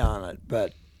by on it,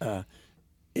 but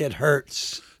it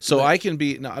hurts. So I can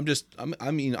be. No,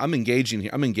 I'm engaging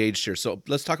here. I'm engaged here. So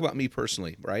let's talk about me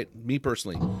personally, right? Me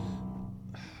personally,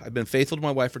 I've been faithful to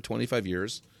my wife for 25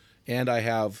 years, and I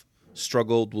have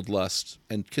struggled with lust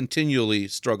and continually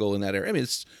struggle in that area. I mean,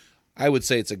 I would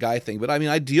say it's a guy thing, but I mean,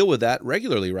 I deal with that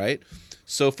regularly, right?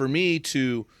 So for me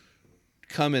to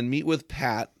come and meet with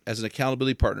Pat as an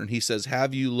accountability partner, and he says,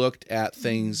 have you looked at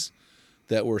things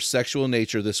that were sexual in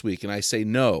nature this week? And I say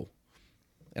no,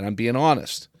 and I'm being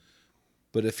honest.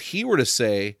 But if he were to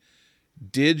say,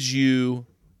 did you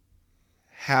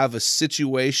have a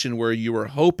situation where you were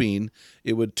hoping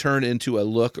it would turn into a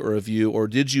look or a view, or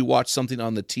did you watch something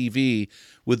on the TV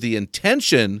with the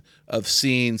intention of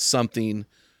seeing something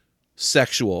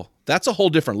sexual? That's a whole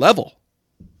different level.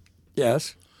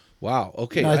 Yes. Wow.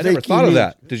 Okay. I I never think thought you of need-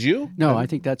 that. Did you? No, I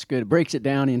think that's good. It breaks it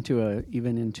down into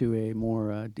a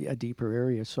more a deeper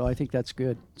area. So I think that's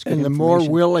good. It's good And the more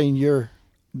information.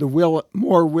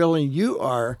 more willing you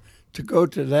are to go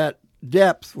to that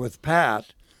depth with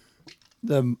Pat,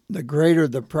 the greater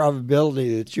the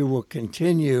probability that you will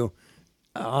continue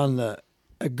on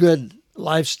a good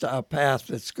lifestyle path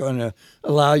that's going to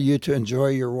allow you to enjoy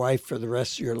your wife for the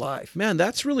rest of your life. Man,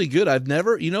 that's really good.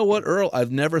 You know what, Earl?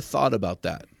 I've never thought about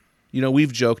that. You know,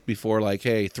 we've joked before, like,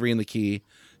 hey, 3 in the key.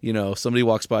 You know, somebody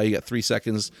walks by, you got 3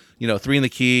 seconds, 3 in the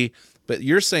key. But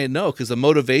you're saying no, because the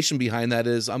motivation behind that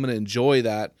is I'm going to enjoy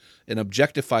that and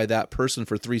objectify that person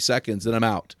for 3 seconds, and I'm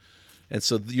out. And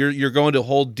so you're going to a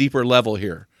whole deeper level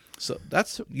here. So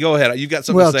go ahead. You got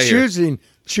something to say here.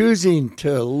 Choosing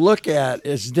to look at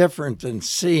is different than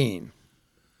seeing.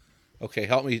 Okay,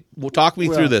 help me. Talk me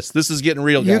through this. This is getting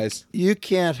real, guys. You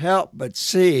can't help but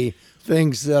see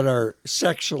things that are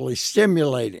sexually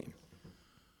stimulating.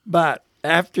 But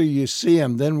after you see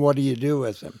them, then what do you do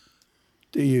with them?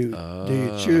 Do you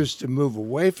choose to move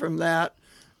away from that?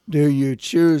 Do you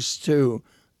choose to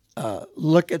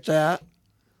look at that?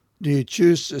 Do you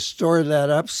choose to store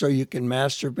that up so you can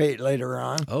masturbate later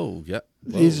on? Oh, yeah.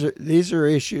 Whoa. These are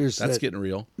issues That's getting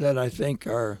real. that I think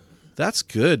are. That's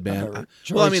good, man.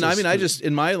 Choices Well, I just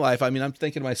in my life, I'm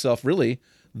thinking to myself, really,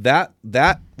 that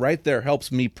right there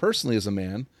helps me personally as a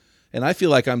man, and I feel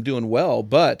like I'm doing well.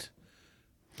 But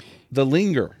the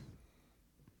linger,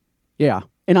 Yeah,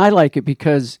 and I like it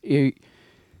because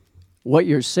what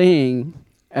you're saying,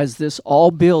 as this all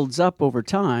builds up over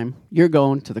time, you're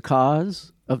going to the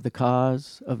cause of the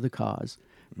cause of the cause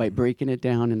by breaking it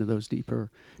down into those deeper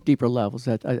levels.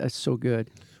 That's so good.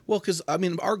 well, because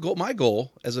my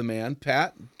goal as a man,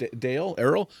 Pat, Dale,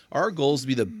 Errol, our goal is to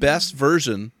be the best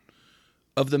version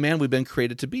of the man we've been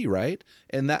created to be, right?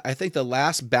 And that I think the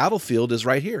last battlefield is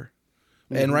right here,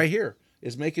 and right here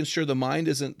is making sure the mind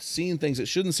isn't seeing things it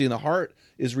shouldn't see, and the heart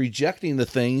is rejecting the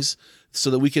things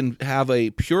so that we can have a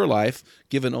pure life,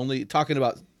 given only talking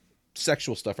about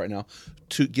sexual stuff right now,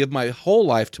 to give my whole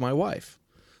life to my wife.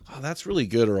 Oh, that's really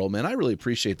good, Earl, man. I really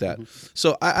appreciate that.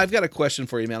 So I've got a question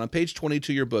for you, man. On page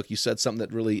 22 of your book, you said something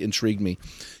that really intrigued me.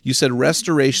 You said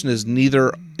restoration is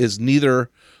neither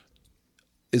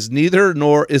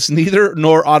nor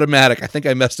automatic. I think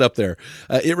I messed up there.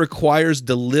 It requires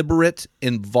deliberate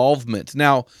involvement.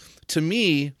 Now, to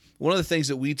me, one of the things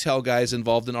that we tell guys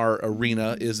involved in our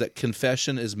arena is that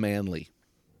confession is manly.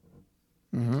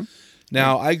 Mm-hmm.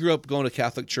 Now, I grew up going to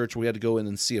Catholic church where we had to go in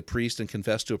and see a priest and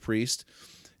confess to a priest.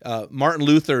 Martin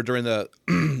Luther during the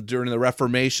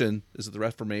Reformation, is it the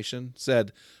Reformation,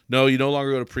 said, no, you no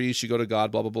longer go to priests, you go to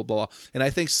God, blah, blah, blah, blah. And I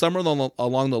think somewhere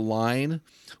along the line,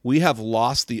 we have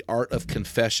lost the art of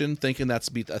confession, thinking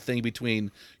that's a thing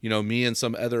between, me and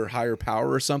some other higher power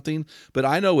or something. But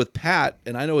I know with Pat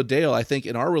and I know with Dale, I think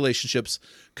in our relationships,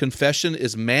 confession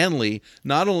is manly.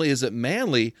 Not only is it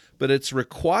manly, but it's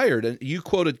required. And you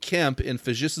quoted Kemp in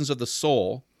Physicians of the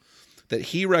Soul that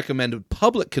he recommended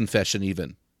public confession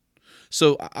even.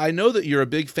 So I know that you're a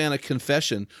big fan of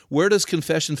confession. Where does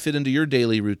confession fit into your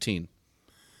daily routine?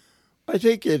 I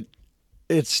think it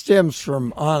stems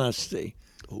from honesty.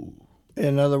 Ooh.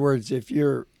 In other words, if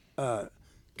you're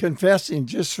confessing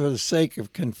just for the sake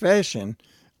of confession,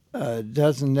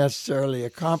 doesn't necessarily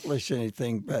accomplish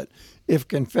anything. But if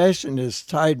confession is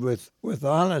tied with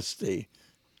honesty,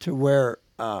 to where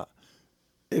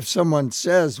if someone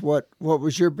says, what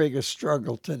was your biggest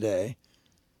struggle today?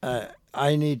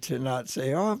 I need to not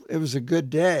say, oh, it was a good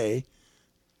day.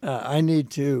 I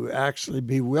need to actually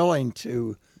be willing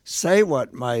to say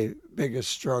what my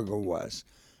biggest struggle was.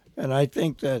 And I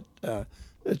think that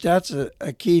that's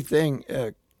a key thing.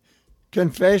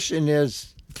 Confession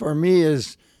is, for me,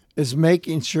 is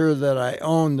making sure that I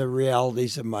own the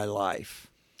realities of my life.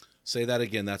 Say that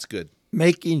again. That's good.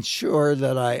 Making sure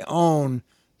that I own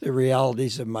the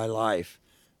realities of my life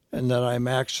and that I'm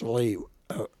actually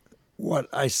what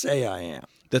I say I am.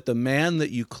 That the man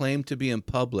that you claim to be in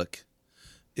public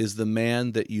is the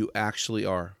man that you actually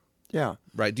are. Yeah.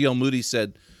 Right. D.L. Moody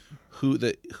said, "Who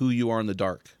you are in the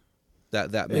dark."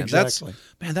 That man. Exactly.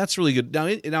 That's really good.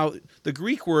 Now the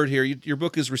Greek word here. Your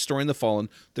book is Restoring the Fallen.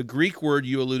 The Greek word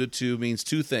you alluded to means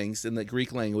two things in the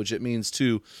Greek language. It means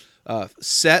to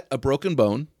set a broken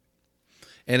bone,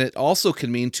 and it also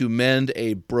can mean to mend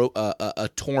a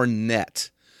torn net.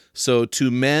 So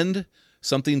to mend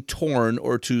something torn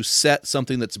or to set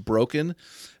something that's broken.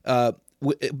 But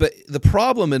the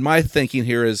problem in my thinking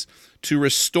here is to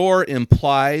restore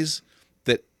implies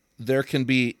that there can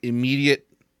be immediate,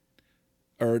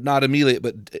 or not immediate,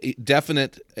 but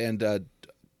definite and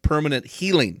permanent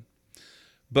healing.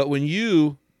 But when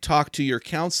you talk to your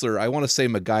counselor, I want to say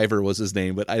MacGyver was his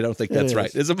name, but I don't think that's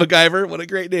right. Is it MacGyver? What a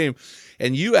great name.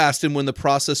 And you asked him when the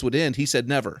process would end. He said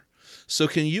never. So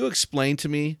can you explain to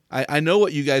me, I know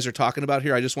what you guys are talking about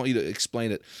here. I just want you to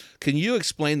explain it. Can you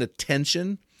explain the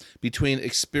tension between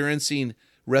experiencing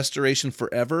restoration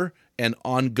forever and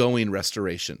ongoing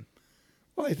restoration?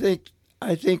 Well,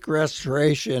 I think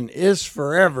restoration is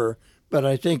forever, but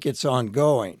I think it's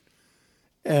ongoing.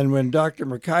 And when Dr.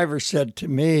 MacIver said to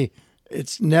me,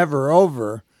 it's never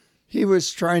over, he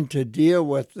was trying to deal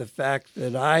with the fact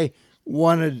that I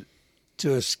wanted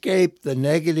to escape the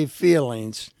negative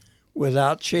feelings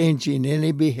without changing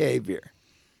any behavior.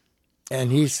 And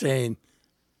he's saying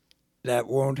that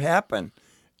won't happen.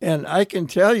 And I can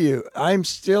tell you, I'm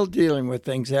still dealing with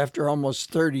things after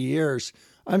almost 30 years.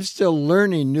 I'm still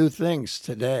learning new things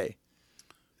today,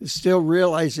 still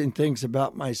realizing things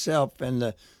about myself and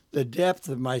the depth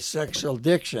of my sexual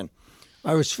addiction.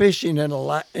 I was fishing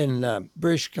in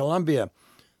British Columbia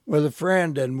with a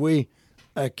friend, and we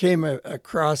came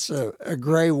across a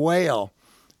gray whale,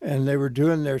 and they were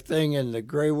doing their thing, and the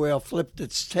gray whale flipped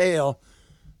its tail.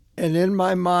 And in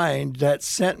my mind, that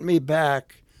sent me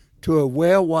back to a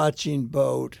whale watching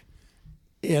boat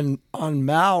on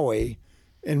Maui,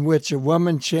 in which a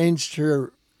woman changed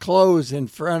her clothes in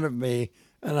front of me,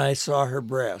 and I saw her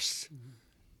breasts.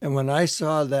 And when I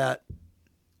saw that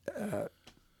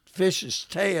fish's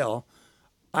tail,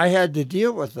 I had to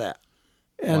deal with that.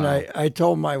 And wow. I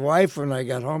told my wife when I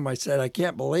got home, I said, I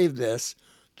can't believe this,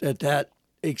 that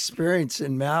experience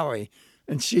in Maui.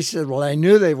 And she said, well, I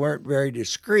knew they weren't very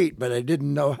discreet, but I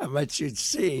didn't know how much you'd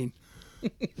seen.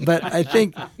 But I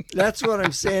think that's what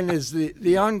I'm saying is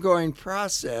the ongoing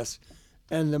process.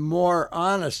 And the more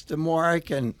honest, the more I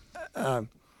can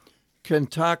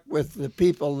talk with the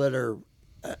people that are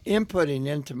inputting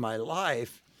into my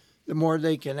life, the more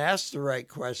they can ask the right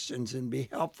questions and be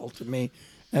helpful to me,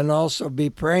 and also be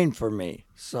praying for me.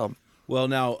 So, well,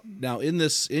 now in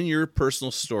your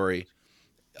personal story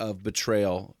of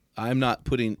betrayal, I'm not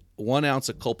putting 1 ounce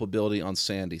of culpability on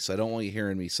Sandy, so I don't want you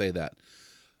hearing me say that.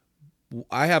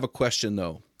 I have a question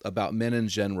though about men in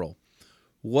general.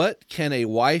 What can a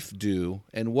wife do,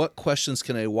 and what questions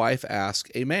can a wife ask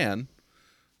a man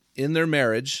in their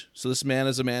marriage? So this man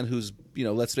is a man who's,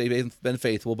 let's say, been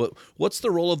faithful, but what's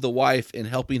the role of the wife in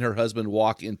helping her husband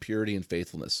walk in purity and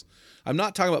faithfulness? I'm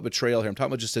not talking about betrayal here. I'm talking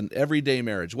about just an everyday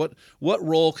marriage. What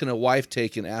role can a wife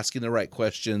take in asking the right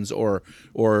questions or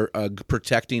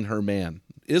protecting her man?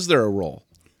 Is there a role?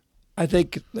 I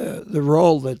think the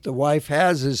role that the wife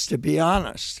has is to be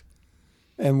honest.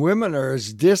 And women are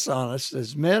as dishonest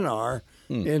as men are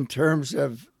in terms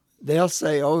of they'll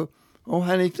say, oh,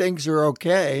 honey, things are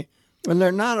okay, when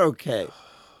they're not okay.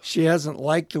 She hasn't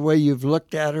liked the way you've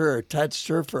looked at her or touched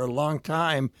her for a long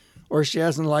time, or she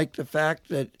hasn't liked the fact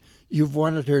that you've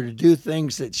wanted her to do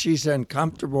things that she's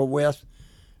uncomfortable with,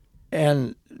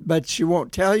 but she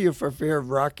won't tell you for fear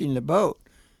of rocking the boat.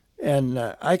 And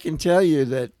I can tell you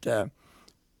that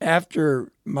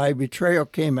after my betrayal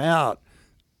came out,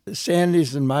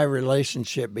 Sandy's and my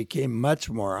relationship became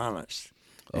much more honest.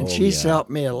 And she's helped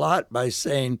me a lot by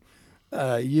saying,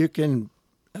 you can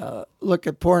look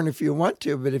at porn if you want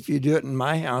to, but if you do it in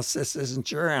my house, this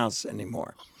isn't your house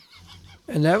anymore.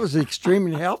 And that was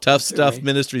extremely helpful. Tough stuff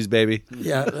ministries, baby.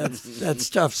 Yeah, that's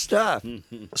tough stuff.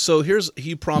 So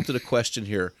he prompted a question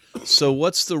here. So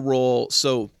what's the role?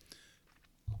 So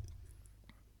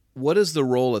what is the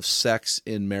role of sex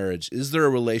in marriage? Is there a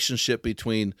relationship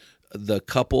between the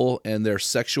couple and their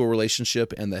sexual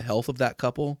relationship and the health of that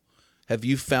couple? Have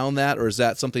you found that, or is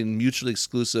that something mutually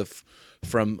exclusive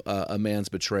from a man's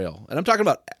betrayal? And I'm talking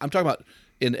about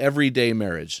in everyday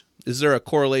marriage. Is there a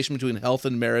correlation between health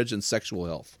in marriage and sexual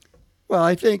health? Well,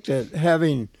 I think that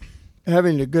having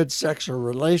a good sexual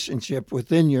relationship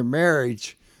within your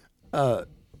marriage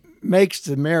makes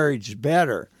the marriage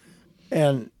better.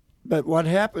 But what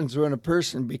happens when a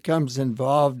person becomes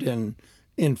involved in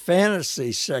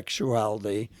fantasy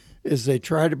sexuality is they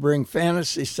try to bring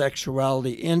fantasy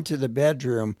sexuality into the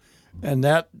bedroom, and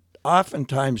that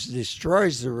oftentimes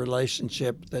destroys the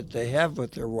relationship that they have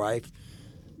with their wife,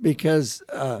 because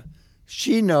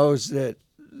she knows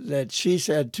that she's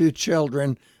had 2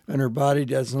 children and her body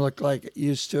doesn't look like it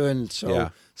used to, and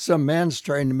so some man's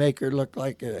trying to make her look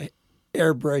like a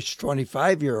airbrushed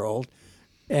 25-year-old,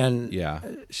 and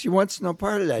she wants no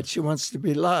part of that. She wants to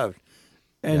be loved,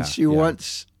 and she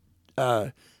wants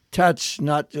touch,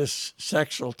 not just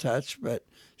sexual touch, but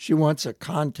she wants a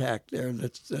contact there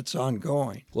that's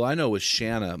ongoing. Well, I know with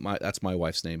Shanna, that's my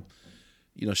wife's name.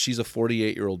 You know, she's a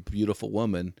 48-year-old beautiful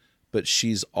woman, but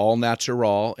she's all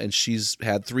natural, and she's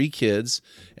had 3 kids,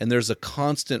 and there's a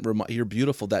constant you're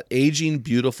beautiful, that aging,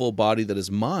 beautiful body that is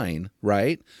mine,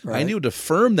 right? I need to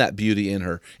affirm that beauty in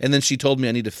her. And then she told me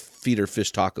I need to feed her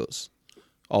fish tacos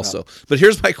also. Wow. But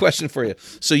here's my question for you.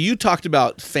 So you talked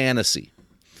about fantasy.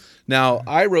 Now,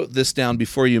 I wrote this down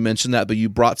before you mentioned that, but you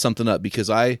brought something up because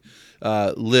I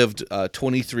lived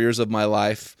 23 years of my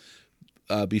life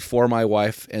before my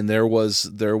wife, and there was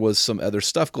some other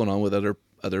stuff going on with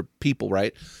other people,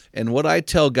 right? And what I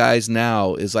tell guys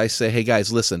now is I say, hey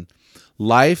guys, listen,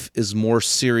 life is more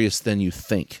serious than you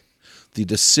think. The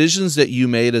decisions that you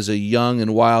made as a young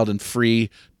and wild and free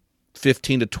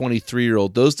 15 to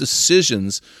 23-year-old, those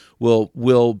decisions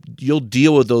you'll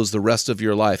deal with those the rest of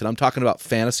your life. And I'm talking about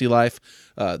fantasy life.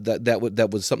 That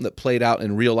was something that played out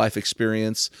in real life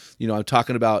experience. You know, I'm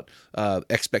talking about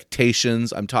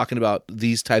expectations. I'm talking about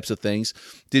these types of things.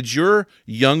 Did your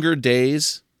younger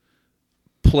days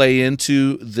play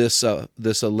into this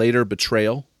later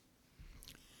betrayal?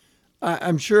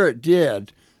 I'm sure it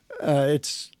did.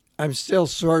 I'm still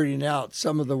sorting out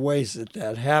some of the ways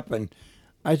that happened.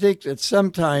 I think that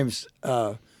sometimes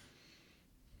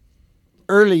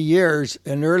early years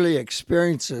and early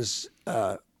experiences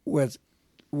with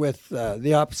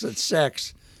the opposite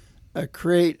sex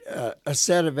create a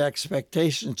set of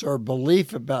expectations or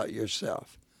belief about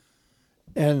yourself.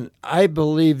 And I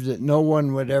believed that no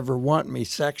one would ever want me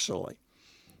sexually.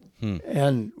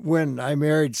 And when I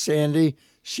married Sandy,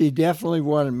 she definitely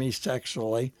wanted me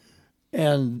sexually.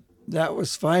 And that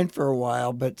was fine for a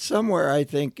while. But somewhere I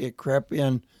think it crept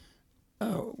in,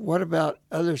 what about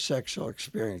other sexual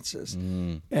experiences?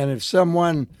 And if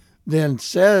someone then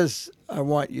says, I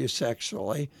want you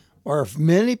sexually, or if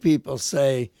many people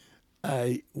say,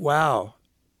 wow,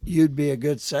 you'd be a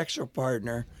good sexual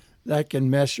partner, that can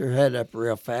mess your head up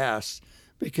real fast,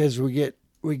 because we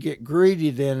get greedy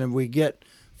then, and we get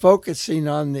focusing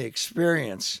on the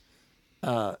experience.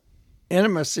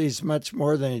 Intimacy is much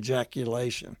more than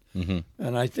ejaculation,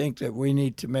 and I think that we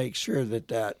need to make sure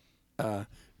that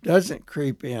doesn't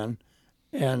creep in,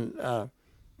 and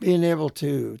being able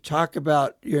to talk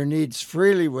about your needs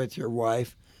freely with your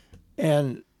wife,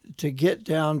 and to get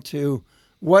down to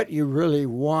what you really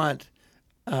want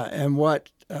and what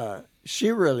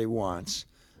she really wants.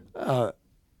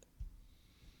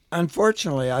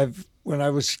 Unfortunately, when I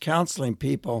was counseling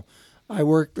people, I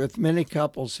worked with many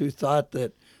couples who thought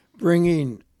that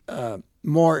bringing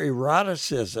more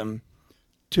eroticism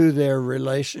to their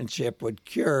relationship would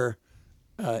cure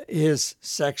his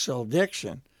sexual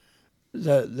addiction.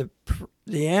 The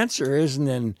answer isn't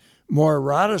in more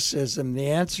eroticism. The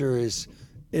answer is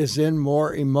in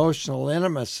more emotional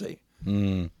intimacy.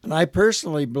 And I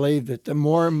personally believe that the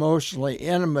more emotionally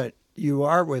intimate you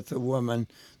are with a woman,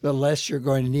 the less you're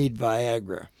going to need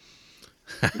Viagra.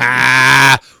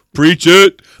 Preach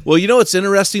it. Well, you know what's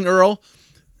interesting, Earl?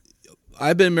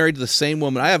 I've been married to the same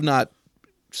woman. I have not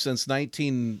since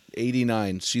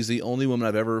 1989. She's the only woman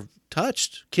I've ever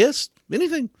touched, kissed,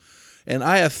 anything. And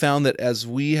I have found that as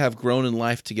we have grown in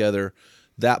life together,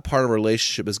 that part of our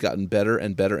relationship has gotten better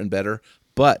and better and better.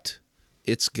 But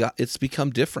it's become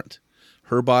different.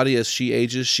 Her body, as she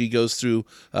ages, she goes through,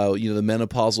 the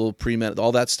menopausal, premenopause,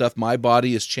 all that stuff. My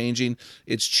body is changing.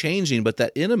 It's changing, but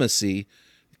that intimacy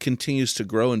continues to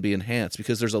grow and be enhanced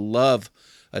because there's a love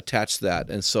attached to that.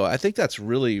 And so I think that's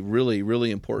really, really,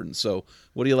 really important. So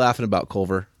what are you laughing about,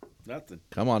 Culver? Nothing.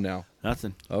 Come on now.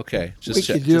 Nothing. Okay. We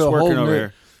could do a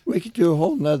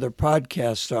whole nother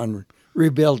podcast on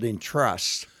rebuilding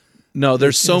trust. No,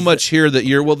 there's so much here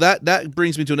that that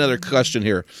brings me to another question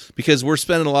here, because we're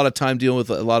spending a lot of time dealing with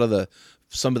a lot of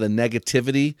some of the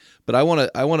negativity, but I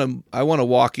want to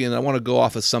walk in. I want to go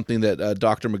off of something that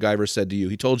Dr. MacGyver said to you.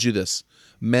 He told you this: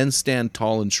 men stand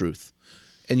tall in truth.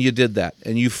 And you did that,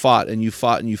 and you fought, and you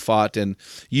fought, and you fought, and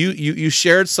you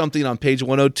shared something on page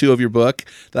 102 of your book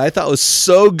that I thought was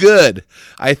so good.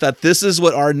 I thought this is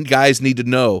what our guys need to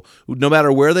know, no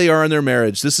matter where they are in their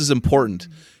marriage. This is important.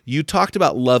 You talked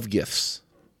about love gifts.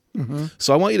 Mm-hmm.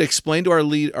 So I want you to explain to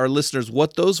our listeners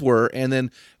what those were, and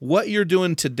then what you're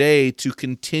doing today to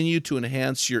continue to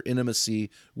enhance your intimacy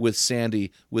with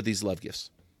Sandy with these love gifts.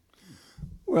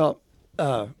 Well,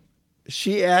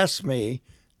 she asked me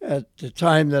at the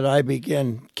time that I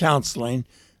began counseling,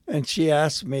 and she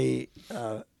asked me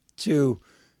to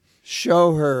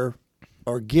show her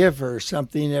or give her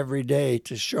something every day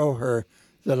to show her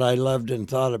that I loved and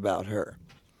thought about her.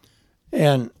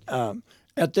 And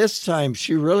at this time,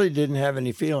 she really didn't have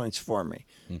any feelings for me,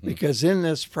 because in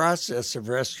this process of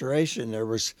restoration, there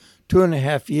was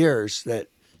 2.5 years that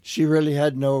she really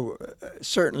had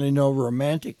certainly no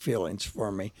romantic feelings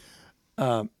for me.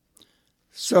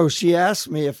 So she asked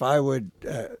me if I would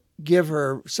give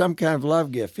her some kind of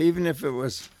love gift, even if it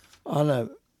was on a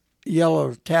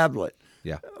yellow tablet,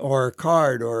 or a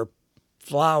card or a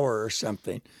flower or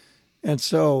something. And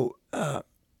so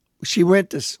she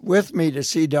went with me to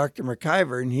see Dr.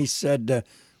 MacIver, and he said,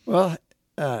 well,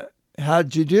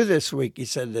 how'd you do this week? He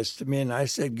said this to me, and I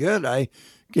said, good. I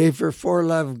gave her 4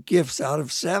 love gifts out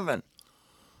of 7.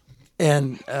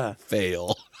 And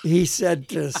fail. He said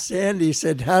to Sandy, he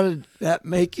said, how did that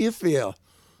make you feel?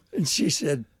 And she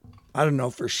said, I don't know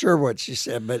for sure what she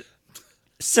said, but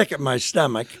sick at my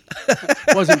stomach.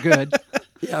 Wasn't good.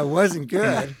 Yeah, it wasn't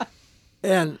good.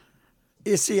 And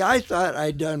you see, I thought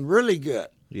I'd done really good.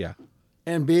 Yeah.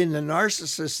 And being the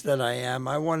narcissist that I am,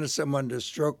 I wanted someone to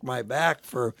stroke my back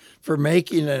for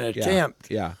making an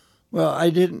attempt. Yeah. Well, I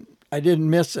didn't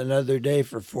miss another day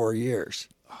for 4 years.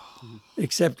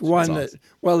 Except one awesome.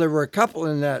 There were a couple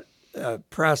in that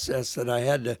process that I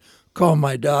had to call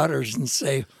my daughters and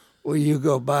say, will you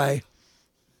go buy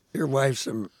your wife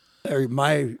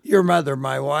your mother,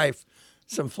 my wife,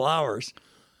 some flowers?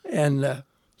 And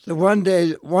one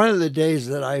of the days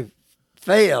that I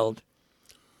failed,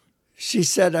 she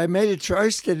said, I made a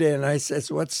choice today. And I said,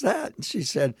 what's that? And she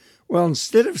said, well,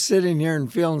 instead of sitting here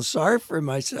and feeling sorry for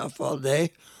myself all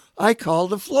day, I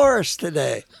called a florist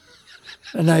today.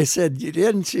 And I said, you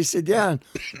did? And she said, yeah. And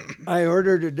I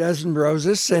ordered a dozen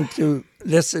roses sent to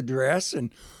this address.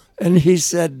 And he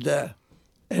said,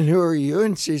 and who are you?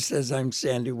 And she says, I'm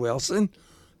Sandy Wilson.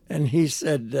 And he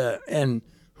said, and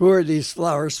who are these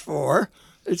flowers for?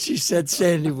 And she said,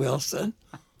 Sandy Wilson.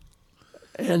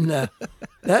 And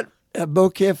that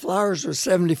bouquet of flowers was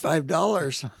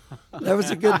 $75. That was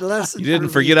a good lesson. You didn't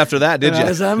forget after that, did you?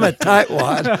 Because I'm a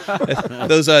tightwad.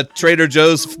 Those Trader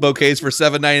Joe's bouquets for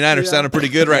 $7.99 are sounding pretty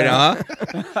good right now,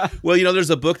 huh? Well, there's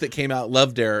a book that came out,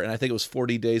 Love Dare, and I think it was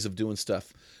 40 days of doing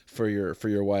stuff for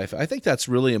your wife. I think that's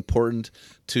really important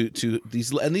to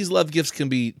these, and these love gifts can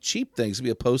be cheap things. It can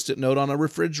be a Post-it note on a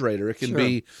refrigerator. It can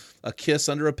be a kiss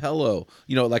under a pillow,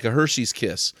 like a Hershey's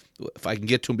kiss, if I can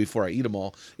get to them before I eat them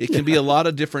all. It can be a lot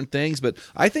of different things, but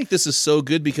I think this is so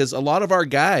good because a lot of our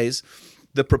guys,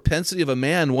 the propensity of a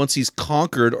man once he's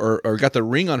conquered or got the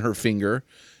ring on her finger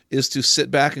is to sit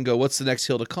back and go, what's the next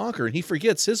hill to conquer? And he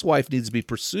forgets his wife needs to be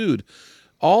pursued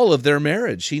all of their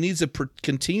marriage. He needs to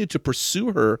continue to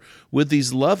pursue her with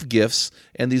these love gifts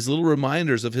and these little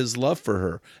reminders of his love for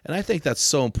her. And I think that's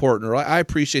so important. I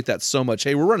appreciate that so much.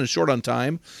 Hey, we're running short on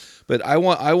time, but I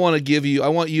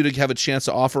want you to have a chance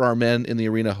to offer our men in the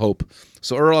arena hope.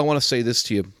 So Earl, I want to say this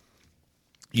to you.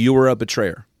 You were a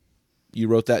betrayer. You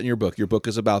wrote that in your book. Your book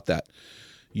is about that.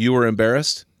 You were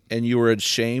embarrassed and you were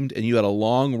ashamed and you had a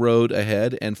long road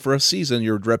ahead. And for a season,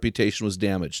 your reputation was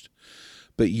damaged.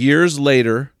 But years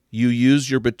later, you used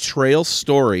your betrayal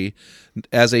story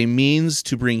as a means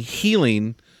to bring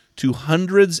healing to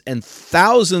hundreds and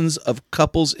thousands of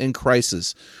couples in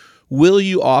crisis. Will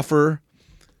you offer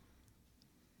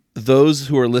those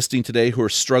who are listening today who are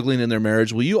struggling in their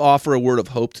marriage, will you offer a word of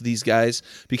hope to these guys?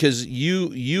 Because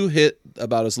you hit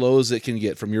about as low as it can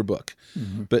get from your book.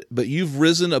 Mm-hmm. But you've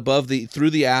risen above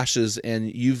through the ashes,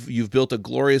 and you've built a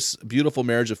glorious, beautiful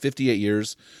marriage of 58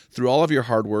 years through all of your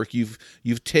hard work.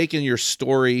 You've taken your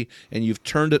story and you've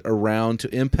turned it around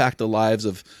to impact the lives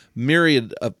of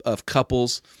myriad of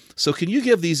couples. So can you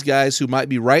give these guys who might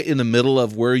be right in the middle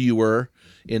of where you were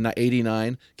in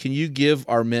 89, can you give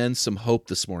our men some hope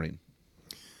this morning?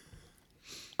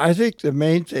 I think the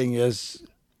main thing is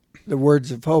the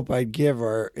words of hope I'd give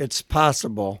are, it's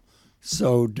possible,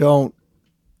 so don't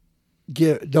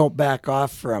back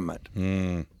off from it.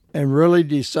 And really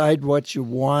decide what you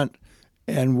want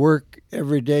and work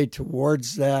every day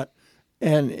towards that,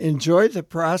 and enjoy the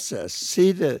process.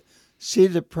 See the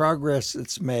progress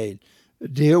that's made.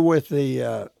 Deal with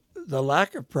the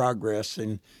lack of progress,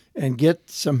 and get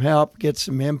some help, get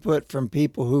some input from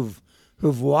people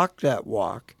who've walked that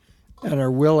walk and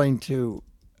are willing to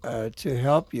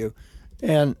help you.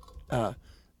 And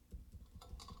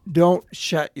don't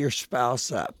shut your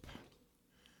spouse up.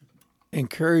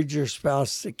 Encourage your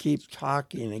spouse to keep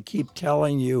talking and keep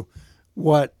telling you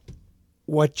what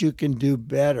you can do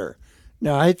better.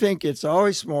 Now, I think it's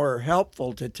always more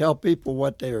helpful to tell people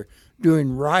what they're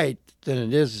doing right than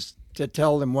it is to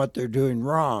tell them what they're doing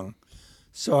wrong.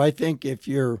 So I think if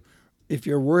you're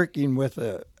working with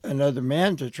another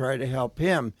man to try to help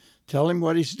him, tell him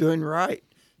what he's doing right.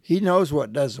 He knows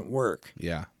what doesn't work.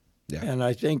 Yeah. And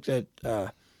I think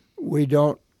that we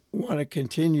don't want to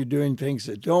continue doing things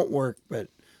that don't work, but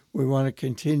we want to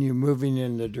continue moving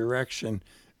in the direction.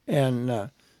 And,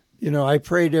 I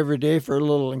prayed every day for a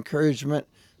little encouragement,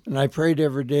 and I prayed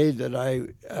every day that I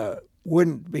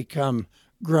wouldn't become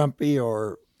grumpy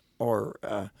or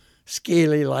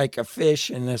scaly like a fish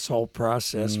in this whole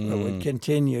process, but would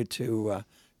continue to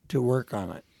work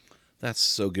on it. That's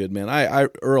so good, man.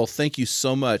 Earl, thank you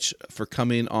so much for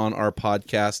coming on our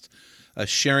podcast,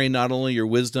 sharing not only your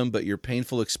wisdom, but your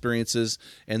painful experiences,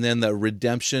 and then the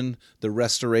redemption, the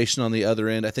restoration on the other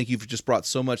end. I think you've just brought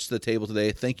so much to the table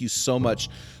today. Thank you so much.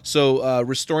 So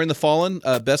Restoring the Fallen,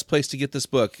 best place to get this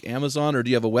book, Amazon, or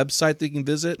do you have a website that you can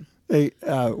visit? We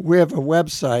have a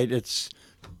website. It's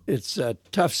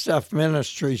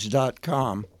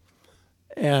toughstuffministries.com,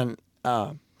 and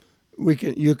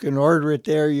you can order it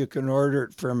there. You can order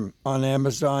it on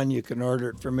Amazon. You can order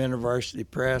it from InterVarsity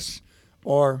Press,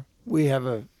 or we have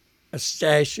a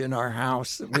stash in our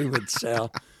house that we would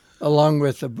sell, along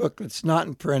with a book that's not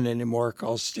in print anymore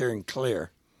called Steering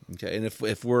Clear. Okay, and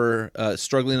if we're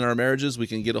struggling in our marriages, we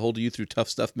can get a hold of you through Tough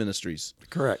Stuff Ministries.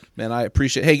 Correct. Man, I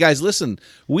appreciate it. Hey, guys, listen,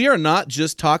 we are not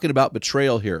just talking about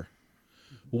betrayal here.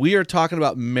 We are talking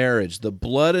about marriage, the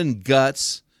blood and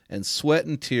guts and sweat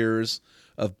and tears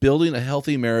of building a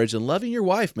healthy marriage and loving your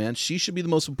wife, man. She should be the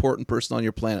most important person on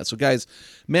your planet. So, guys,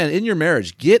 man, in your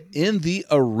marriage, get in the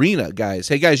arena, guys.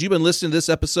 Hey, guys, you've been listening to this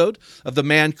episode of the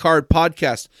Man Card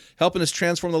Podcast, helping us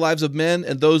transform the lives of men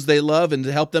and those they love, and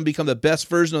to help them become the best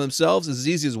version of themselves is as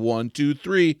easy as 1, 2,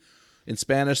 3. In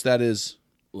Spanish, that is...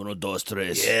 1, 2, 3.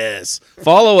 Yes.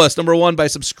 Follow us, number 1, by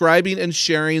subscribing and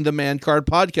sharing the Man Card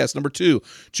Podcast. Number 2,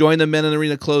 join the Men in the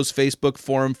Arena closed Facebook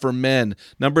forum for men.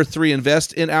 Number 3,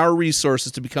 invest in our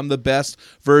resources to become the best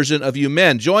version of you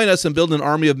men. Join us in building an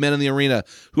army of men in the arena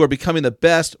who are becoming the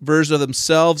best version of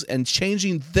themselves and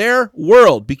changing their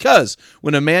world. Because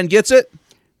when a man gets it,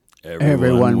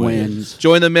 everyone wins.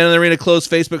 Join the Men in the Arena closed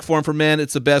Facebook forum for men.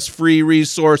 It's the best free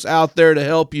resource out there to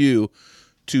help you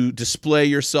to display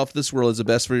yourself to this world as the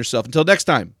best for yourself. Until next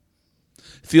time,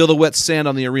 feel the wet sand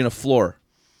on the arena floor.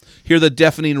 Hear the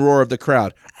deafening roar of the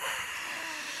crowd.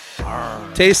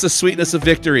 Taste the sweetness of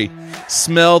victory.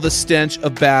 Smell the stench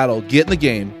of battle. Get in the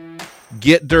game.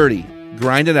 Get dirty.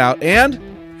 Grind it out. And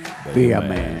be a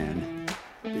man.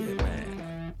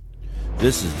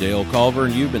 This is Dale Culver,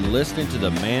 and you've been listening to the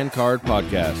Man Card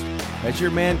Podcast. Has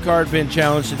your Man Card been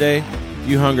challenged today? If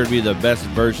you hunger to be the best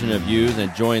version of you,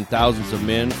 then join thousands of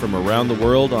men from around the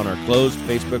world on our closed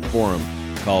Facebook forum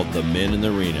called The Men in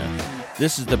the Arena.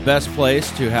 This is the best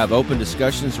place to have open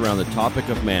discussions around the topic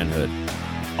of manhood.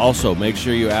 Also, make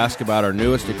sure you ask about our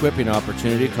newest equipping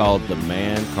opportunity called the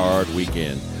Man Card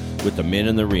Weekend with the Men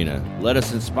in the Arena. Let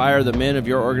us inspire the men of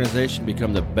your organization to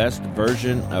become the best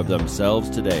version of themselves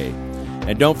today.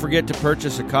 And don't forget to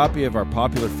purchase a copy of our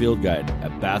popular field guide, A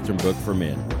Bathroom Book for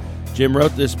Men. Jim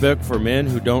wrote this book for men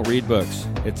who don't read books.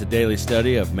 It's a daily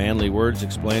study of manly words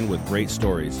explained with great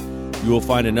stories. You will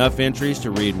find enough entries to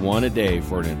read one a day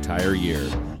for an entire year.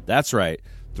 That's right,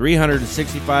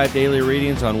 365 daily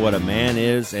readings on what a man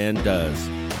is and does.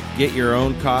 Get your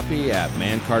own copy at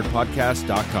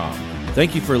mancardpodcast.com.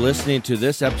 Thank you for listening to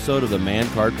this episode of the Man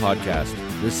Card Podcast.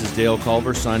 This is Dale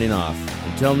Culver signing off.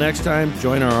 Until next time,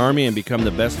 join our army and become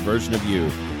the best version of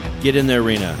you. Get in the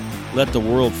arena. Let the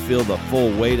world feel the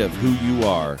full weight of who you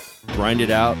are. Grind it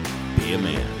out. Be a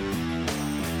man.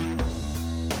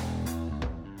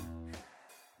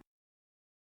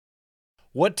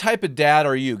 What type of dad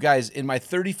are you? Guys, in my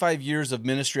 35 years of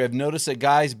ministry, I've noticed that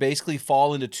guys basically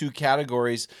fall into 2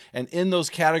 categories. And in those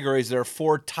categories, there are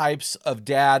 4 types of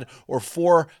dad, or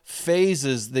 4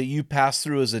 phases that you pass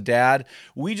through as a dad.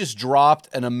 We just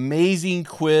dropped an amazing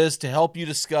quiz to help you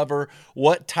discover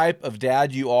what type of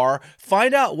dad you are.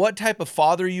 Find out what type of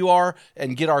father you are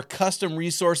and get our custom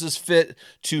resources fit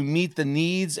to meet the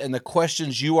needs and the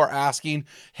questions you are asking.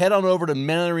 Head on over to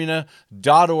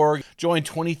menarena.org. Join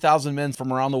 20,000 men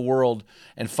from around the world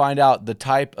and find out the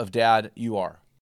type of dad you are.